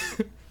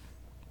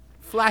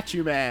 Flat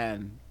you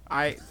man.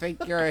 I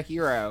think you're a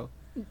hero.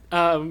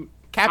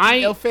 Captain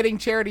Ill-Fitting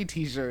charity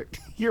t-shirt.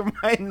 You're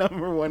my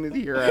number 1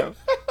 hero.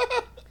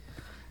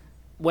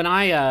 When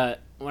I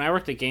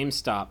worked at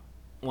GameStop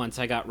once,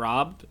 I got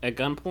robbed at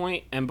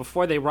gunpoint, and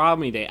before they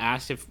robbed me, they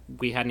asked if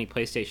we had any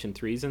PlayStation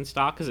 3s in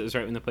stock, because it was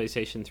right when the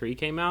PlayStation 3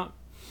 came out.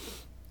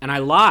 And I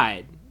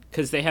lied,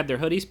 because they had their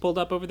hoodies pulled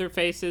up over their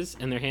faces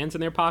and their hands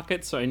in their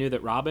pockets, so I knew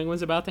that robbing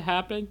was about to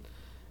happen.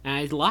 And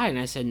I lied, and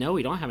I said, no,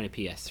 we don't have any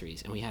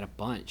PS3s, and we had a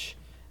bunch.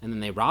 And then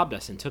they robbed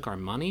us and took our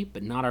money,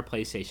 but not our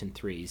PlayStation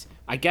 3s.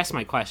 I guess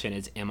my question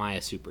is, am I a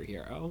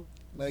superhero?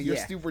 No, you're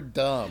Yeah. super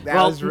dumb.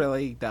 That was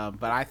really dumb,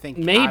 but I think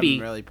maybe.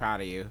 I'm really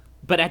proud of you.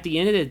 But at the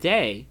end of the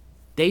day,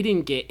 they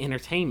didn't get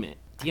entertainment.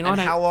 Do you know And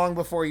what how long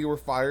before you were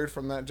fired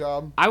from that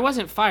job? I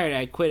wasn't fired.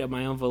 I quit of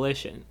my own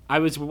volition. I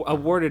was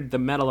awarded the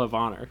Medal of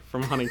Honor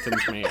from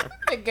Huntington's mayor.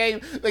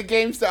 The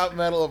GameStop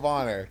Medal of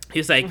Honor.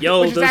 He's like,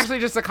 yo, Which is those... actually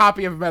just a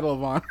copy of Medal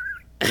of Honor.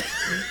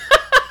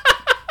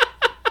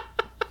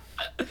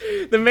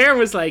 The mayor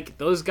was like,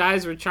 those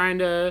guys were trying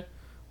to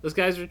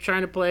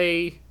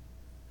play,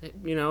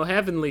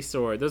 Heavenly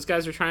Sword. Those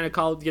guys were trying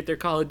to get their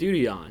Call of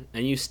Duty on,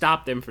 and you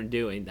stopped them from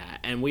doing that.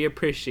 And we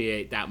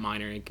appreciate that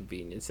minor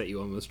inconvenience that you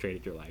almost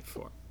traded your life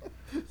for.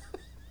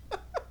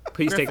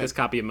 Please take this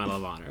copy of Medal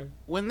of Honor.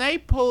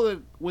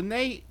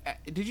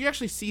 Did you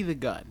actually see the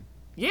gun?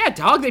 Yeah,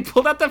 dog, they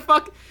pulled out the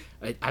fuck.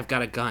 I've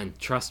got a gun.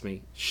 Trust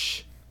me.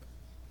 Shh.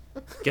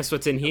 Guess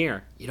what's in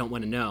here? You don't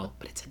want to know,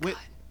 but it's a gun.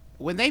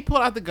 When they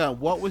pulled out the gun,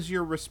 what was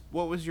your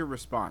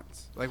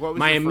response? Like, what was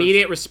my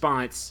immediate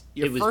response?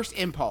 First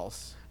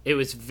impulse. It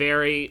was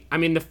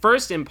the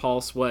first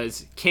impulse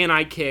was, can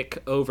I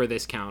kick over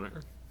this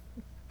counter?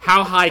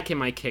 How high can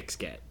my kicks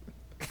get?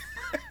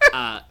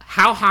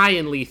 How high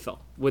and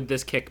lethal would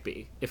this kick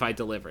be if I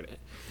delivered it?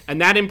 And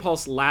that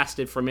impulse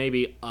lasted for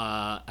maybe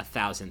a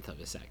 1,000th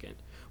of a second,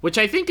 which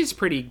I think is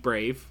pretty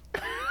brave.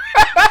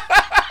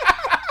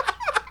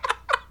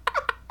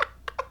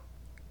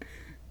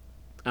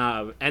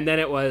 And then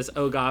it was,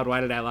 oh God,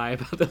 why did I lie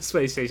about those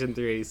PlayStation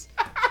 3s?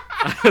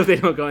 I hope they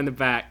don't go in the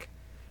back.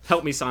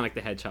 Help me, Sonic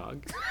the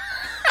Hedgehog.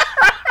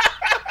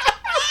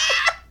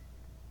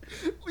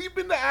 Leap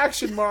into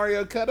action,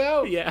 Mario. Cut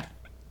out. Yeah.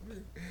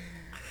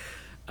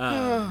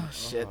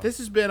 Shit. This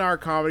has been our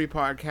comedy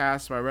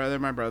podcast,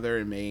 my brother,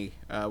 and me,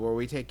 where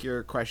we take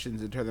your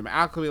questions and turn them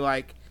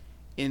alchemy-like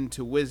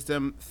into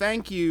wisdom.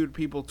 Thank you to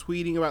people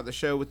tweeting about the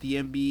show with the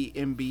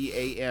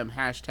MBMBaM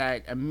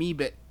hashtag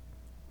Amoebit,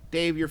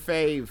 Dave Your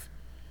Fave,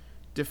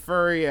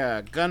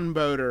 Defuria,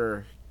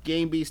 Gunboater,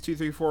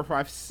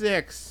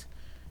 GameBeast23456,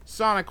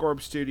 Sonic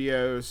Orb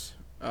Studios,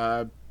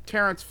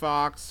 Terrence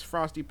Fox,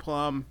 Frosty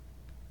Plum,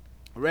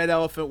 Red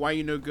Elephant, Why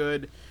You No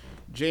Good,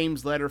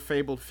 James Letter,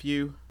 Fabled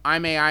Few,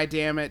 I'm AI,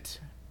 damn it,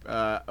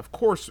 of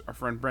course, our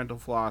friend Brental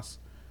Floss,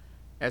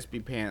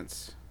 SB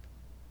Pants,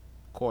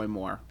 Coy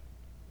Moore,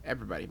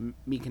 everybody,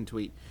 me can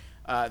tweet.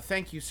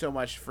 Thank you so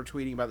much for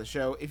tweeting about the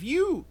show. If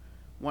you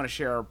want to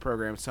share our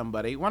program with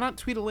somebody, why not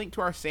tweet a link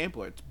to our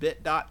sampler? It's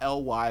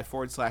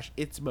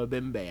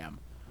bit.ly/itsmbmbam.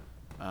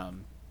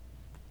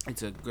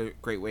 It's a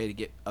great way to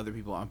get other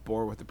people on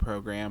board with the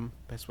program.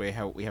 Best way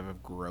how we have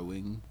it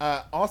growing.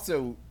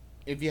 Also,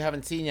 if you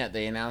haven't seen yet,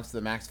 they announced the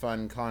Max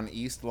Fun Con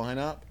East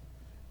lineup,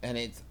 and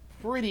it's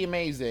pretty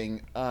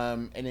amazing.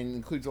 And it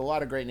includes a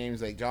lot of great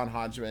names like John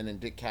Hodgman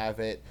and Dick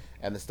Cavett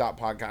and the Stop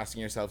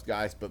Podcasting Yourselves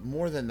guys. But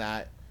more than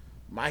that,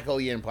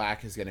 Michael Ian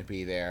Black is going to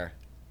be there.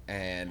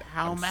 And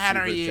How I'm mad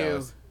super are you?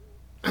 jealous.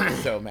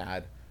 So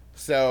mad.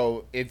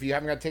 So if you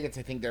haven't got tickets,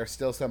 I think there's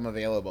still some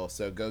available.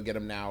 So go get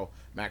them now,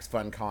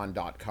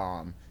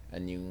 maxfuncon.com,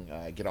 and you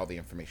get all the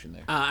information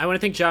there. I want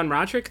to thank John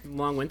Roderick,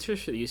 Long Winter,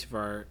 for the use of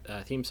our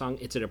theme song.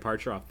 It's a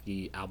departure off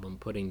the album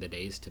Putting the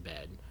Days to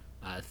Bed.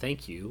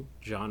 Thank you,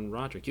 John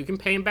Roderick. You can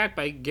pay him back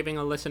by giving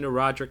a listen to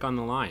Roderick on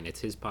the Line. It's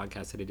his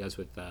podcast that he does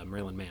with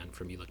Marilyn Mann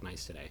from You Look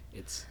Nice Today.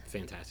 It's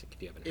fantastic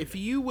if you haven't heard If it.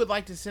 you would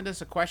like to send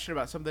us a question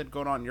about something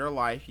going on in your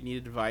life, you need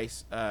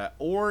advice,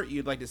 or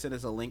you'd like to send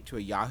us a link to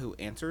a Yahoo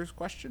Answers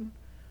question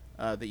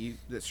that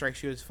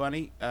strikes you as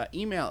funny,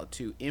 email it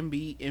to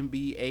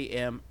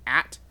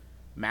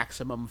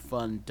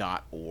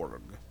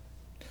mbmbam@maximumfun.org.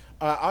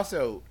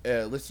 Also,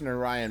 listener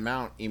Ryan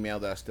Mount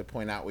emailed us to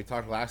point out, we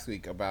talked last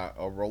week about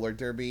a roller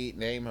derby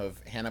name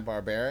of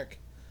Hanna-Barbaric,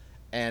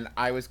 and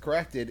I was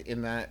corrected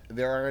in that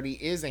there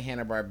already is a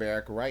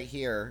Hanna-Barbaric right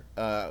here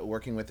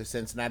working with the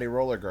Cincinnati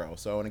Roller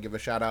Girls. So I want to give a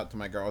shout out to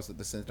my girls at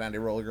the Cincinnati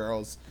Roller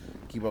Girls.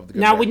 Keep up the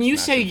good Now, work, when you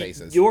smash them say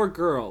faces. your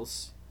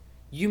girls,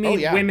 you mean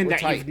women we're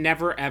that tight. you've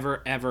never,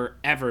 ever, ever,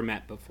 ever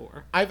met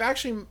before. I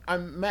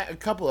met a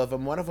couple of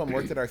them. One of them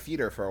worked at our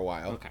theater for a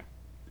while. Okay.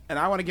 And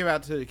I want to give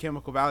out to the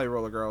Chemical Valley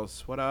Roller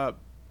Girls. What up?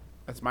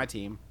 That's my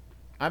team.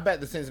 I bet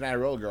the Cincinnati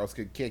Roller Girls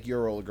could kick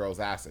your Roller Girls'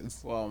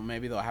 asses. Well,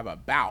 maybe they'll have a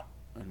bout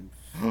and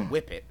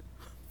whip it.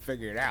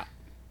 Figure it out.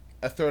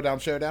 A throwdown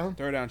showdown?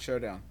 Throwdown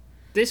showdown.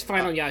 This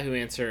final Yahoo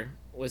answer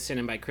was sent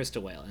in by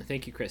Krista Whale, and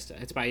thank you, Krista.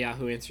 It's by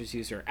Yahoo Answers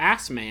user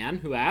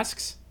Assman, who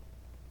asks,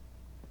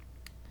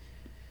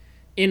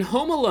 in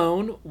Home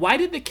Alone, why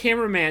did the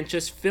cameraman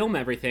just film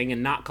everything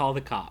and not call the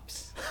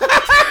cops?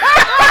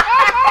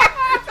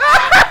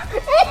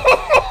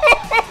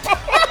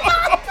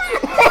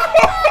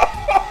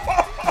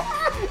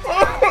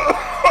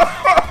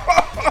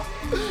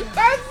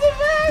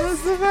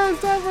 That's the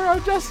best ever.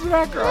 I'm Justin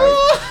Ackroyd.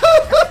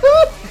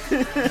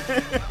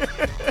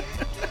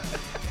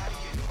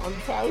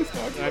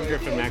 I'm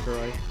Griffin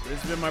McElroy.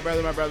 This has been my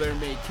brother, and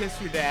me. Kiss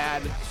your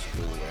dad.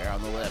 Square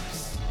on the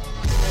lips.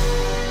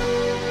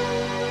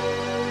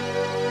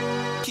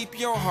 Keep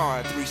your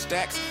heart, 3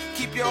 stacks.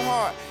 Keep your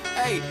heart.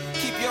 Hey,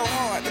 keep your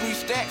heart, 3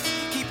 stacks.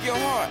 Keep your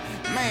heart.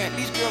 Man,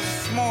 these girls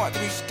are smart.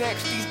 3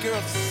 stacks, these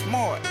girls are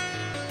smart.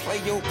 Play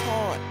your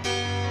part.